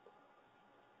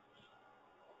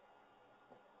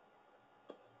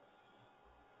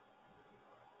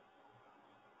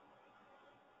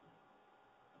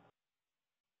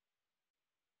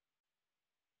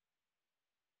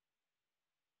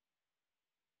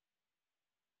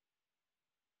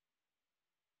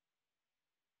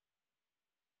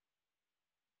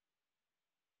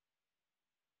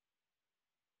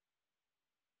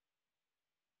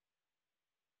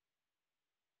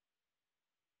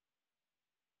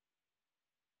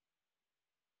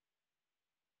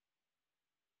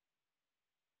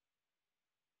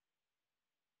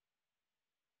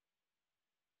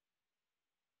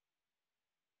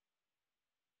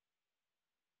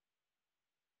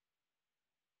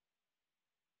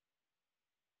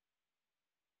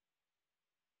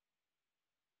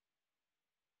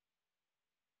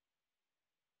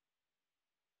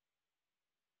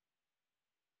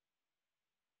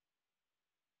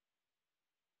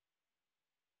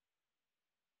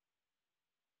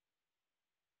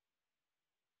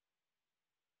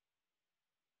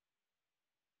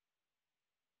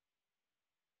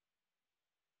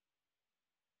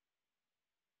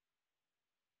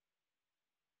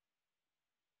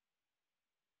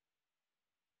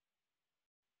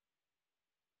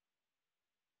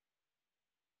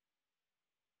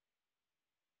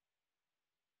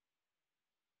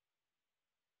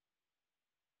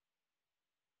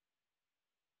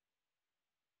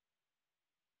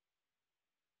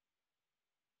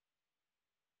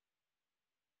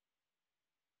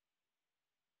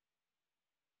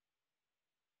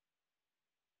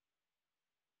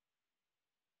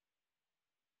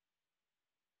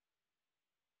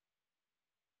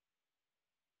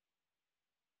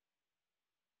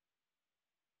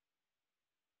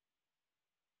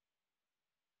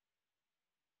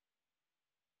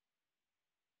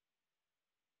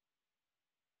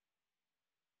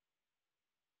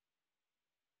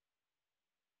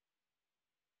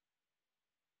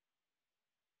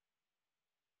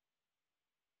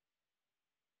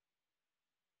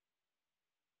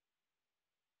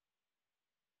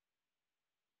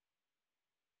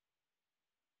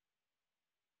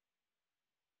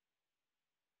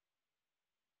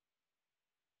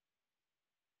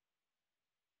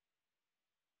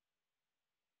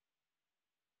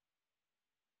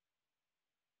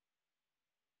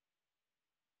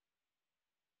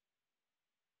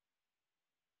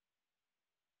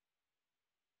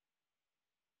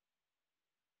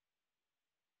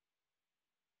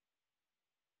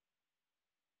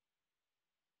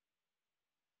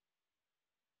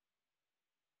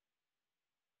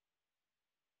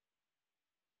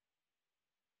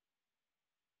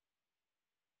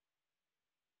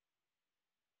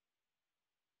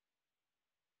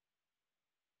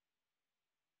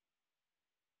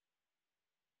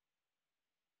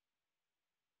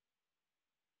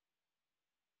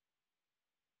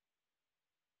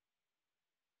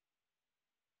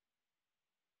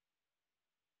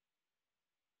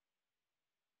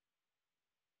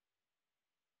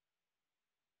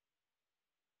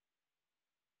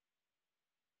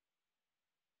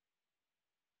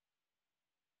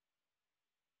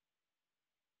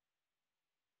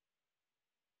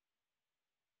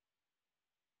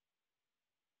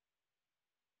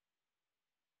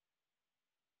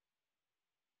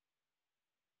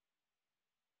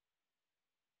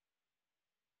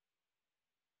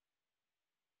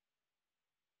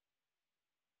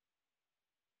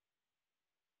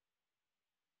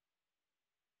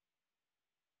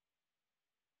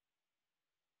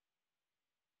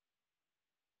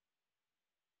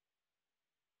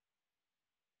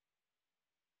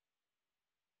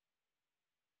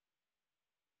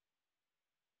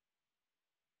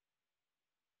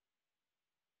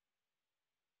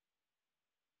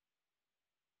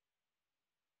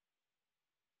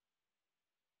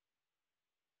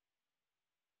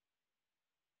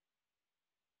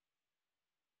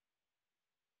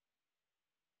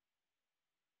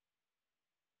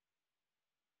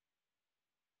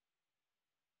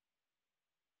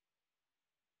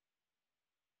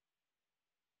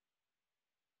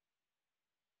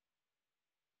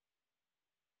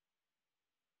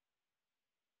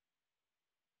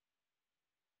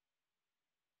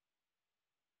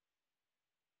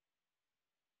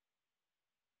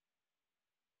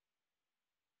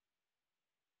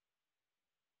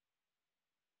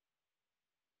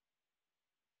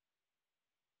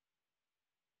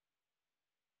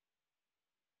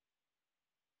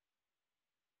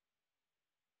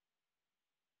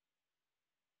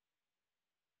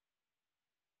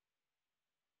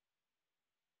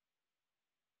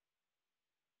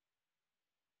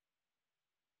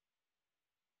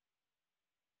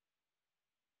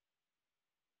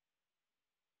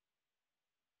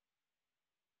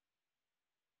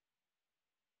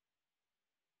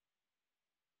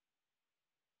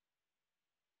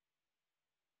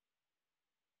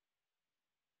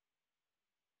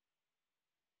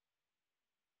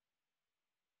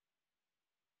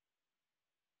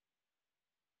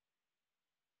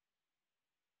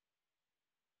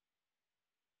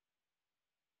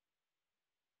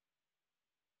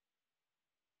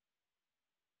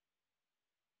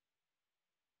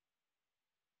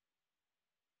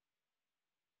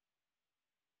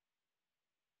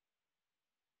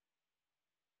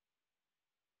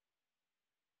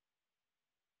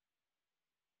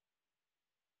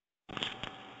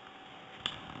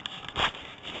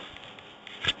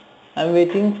 I'm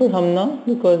waiting for Hamna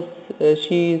because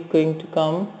she is going to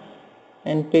come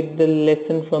and pick the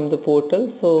lesson from the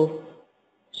portal so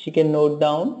she can note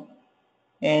down.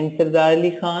 And Sardar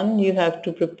Ali Khan, you have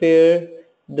to prepare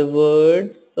the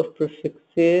words of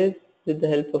prefixes with the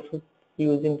help of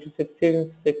using prefixes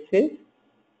and suffixes,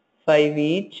 5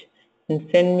 each, and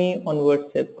send me on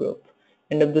WhatsApp group.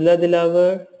 And Abdullah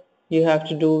Dilawar, you have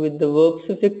to do with the verb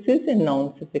suffixes and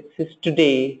noun suffixes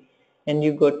today, and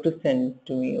you got to send it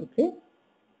to me, okay?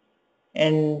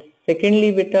 And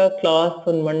secondly, beta, class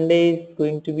on Monday is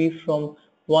going to be from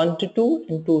 1 to 2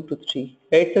 and 2 to 3.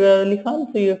 Right, Sardar Ali Khan?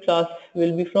 So your class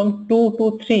will be from 2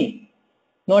 to 3,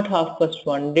 not half past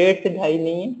 1. 1:30 से 2:30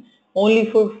 नहीं है, only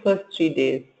for first 3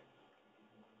 days.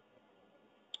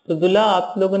 तो दुल्ला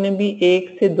आप लोगों ने भी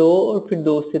 1 से 2 और फिर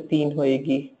 2 से 3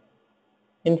 होएगी.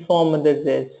 Inform others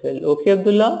as well. Okay,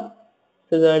 Abdullah?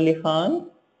 Sardar Ali Khan?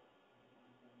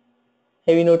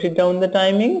 Have you noted down the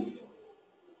timings?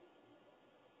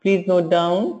 Please note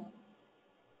down.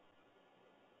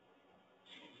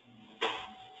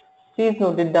 Please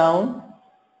note it down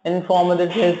and inform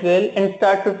others as well and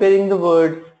start preparing the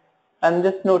words. I'm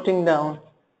just noting down.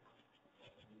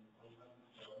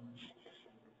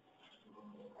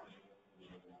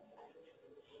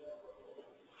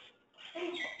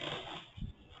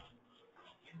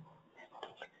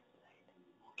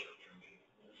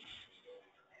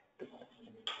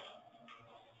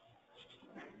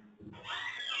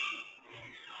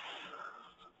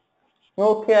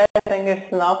 Okay, I think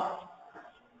it's enough.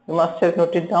 You must have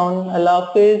noted down. Allah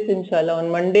Hafiz, inshallah,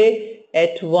 on Monday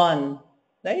at 1.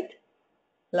 Right?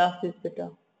 Allah Hafiz,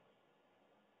 beta.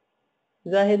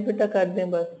 Zahid, beta, kar dein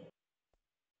bas.